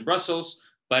within Brussels,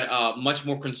 but much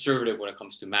more conservative when it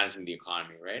comes to managing the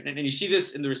economy, right? And you see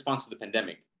this in the response to the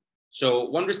pandemic. So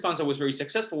one response that was very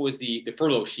successful was the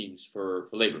furlough schemes for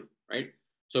labor, right?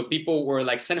 So people were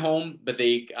like sent home, but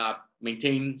they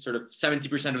maintained sort of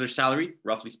 70% of their salary,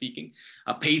 roughly speaking,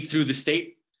 paid through the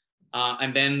state.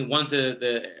 And then once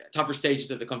the tougher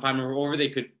stages of the confinement were over, they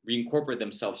could reincorporate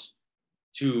themselves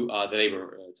to the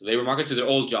labor market, to their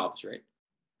old jobs, right?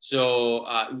 So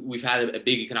we've had a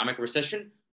big economic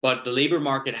recession, but the labor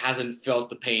market hasn't felt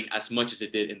the pain as much as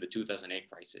it did in the 2008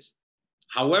 crisis.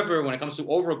 However, when it comes to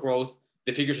overall growth,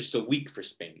 the figures are still weak for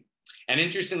Spain. And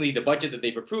interestingly, the budget that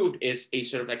they've approved is a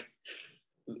sort of like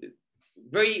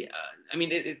very,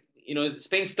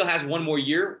 Spain still has one more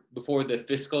year before the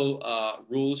fiscal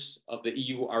rules of the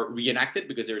EU are reenacted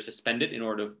because they're suspended in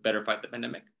order to better fight the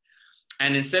pandemic.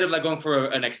 And instead of like going for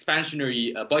an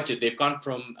expansionary budget, they've gone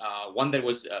from one that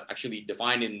was actually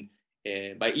defined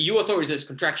by EU authorities as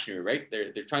contractionary, right?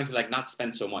 They're trying to like not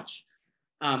spend so much,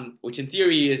 which in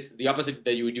theory is the opposite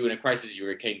that you would do in a crisis.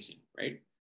 You're a Keynesian, right?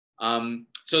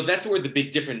 So that's where the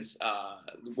big difference,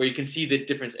 where you can see the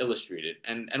difference illustrated,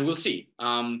 and we'll see.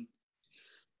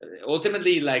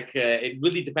 Ultimately, like it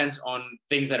really depends on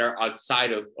things that are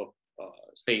outside of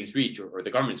Spain's reach or the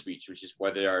government's reach, which is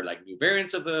whether there are like new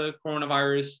variants of the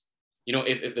coronavirus. You know,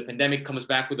 if the pandemic comes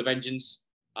back with a vengeance,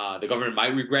 the government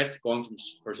might regret going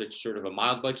for such sort of a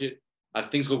mild budget. If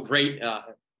things go great,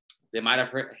 they might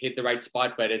have hit the right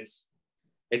spot, but it's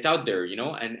out there, you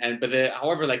know.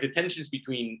 However, like the tensions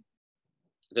between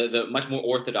the much more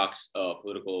orthodox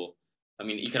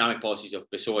economic policies of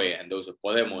PSOE and those of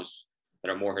Podemos that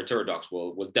are more heterodox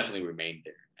will definitely remain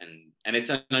there. And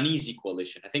it's an uneasy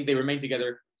coalition. I think they remain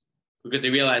together because they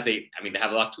realize they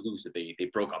have a lot to lose, that they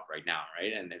broke up right now,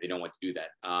 right? And they don't want to do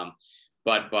that.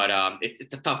 But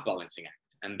it's a tough balancing act.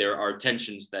 And there are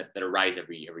tensions that arise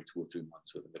every 2 or 3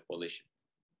 months within the coalition.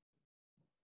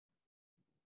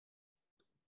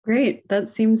 Great. That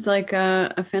seems like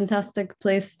a fantastic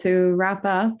place to wrap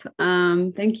up.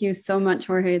 Thank you so much,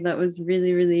 Jorge. That was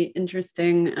really, really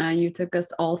interesting. You took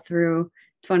us all through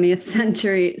 20th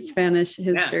century Spanish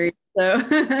history. Yeah.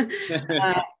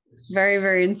 So very,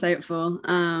 very insightful.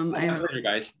 My pleasure,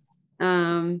 guys.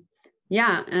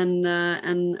 Yeah, and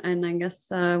I guess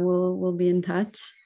we'll be in touch.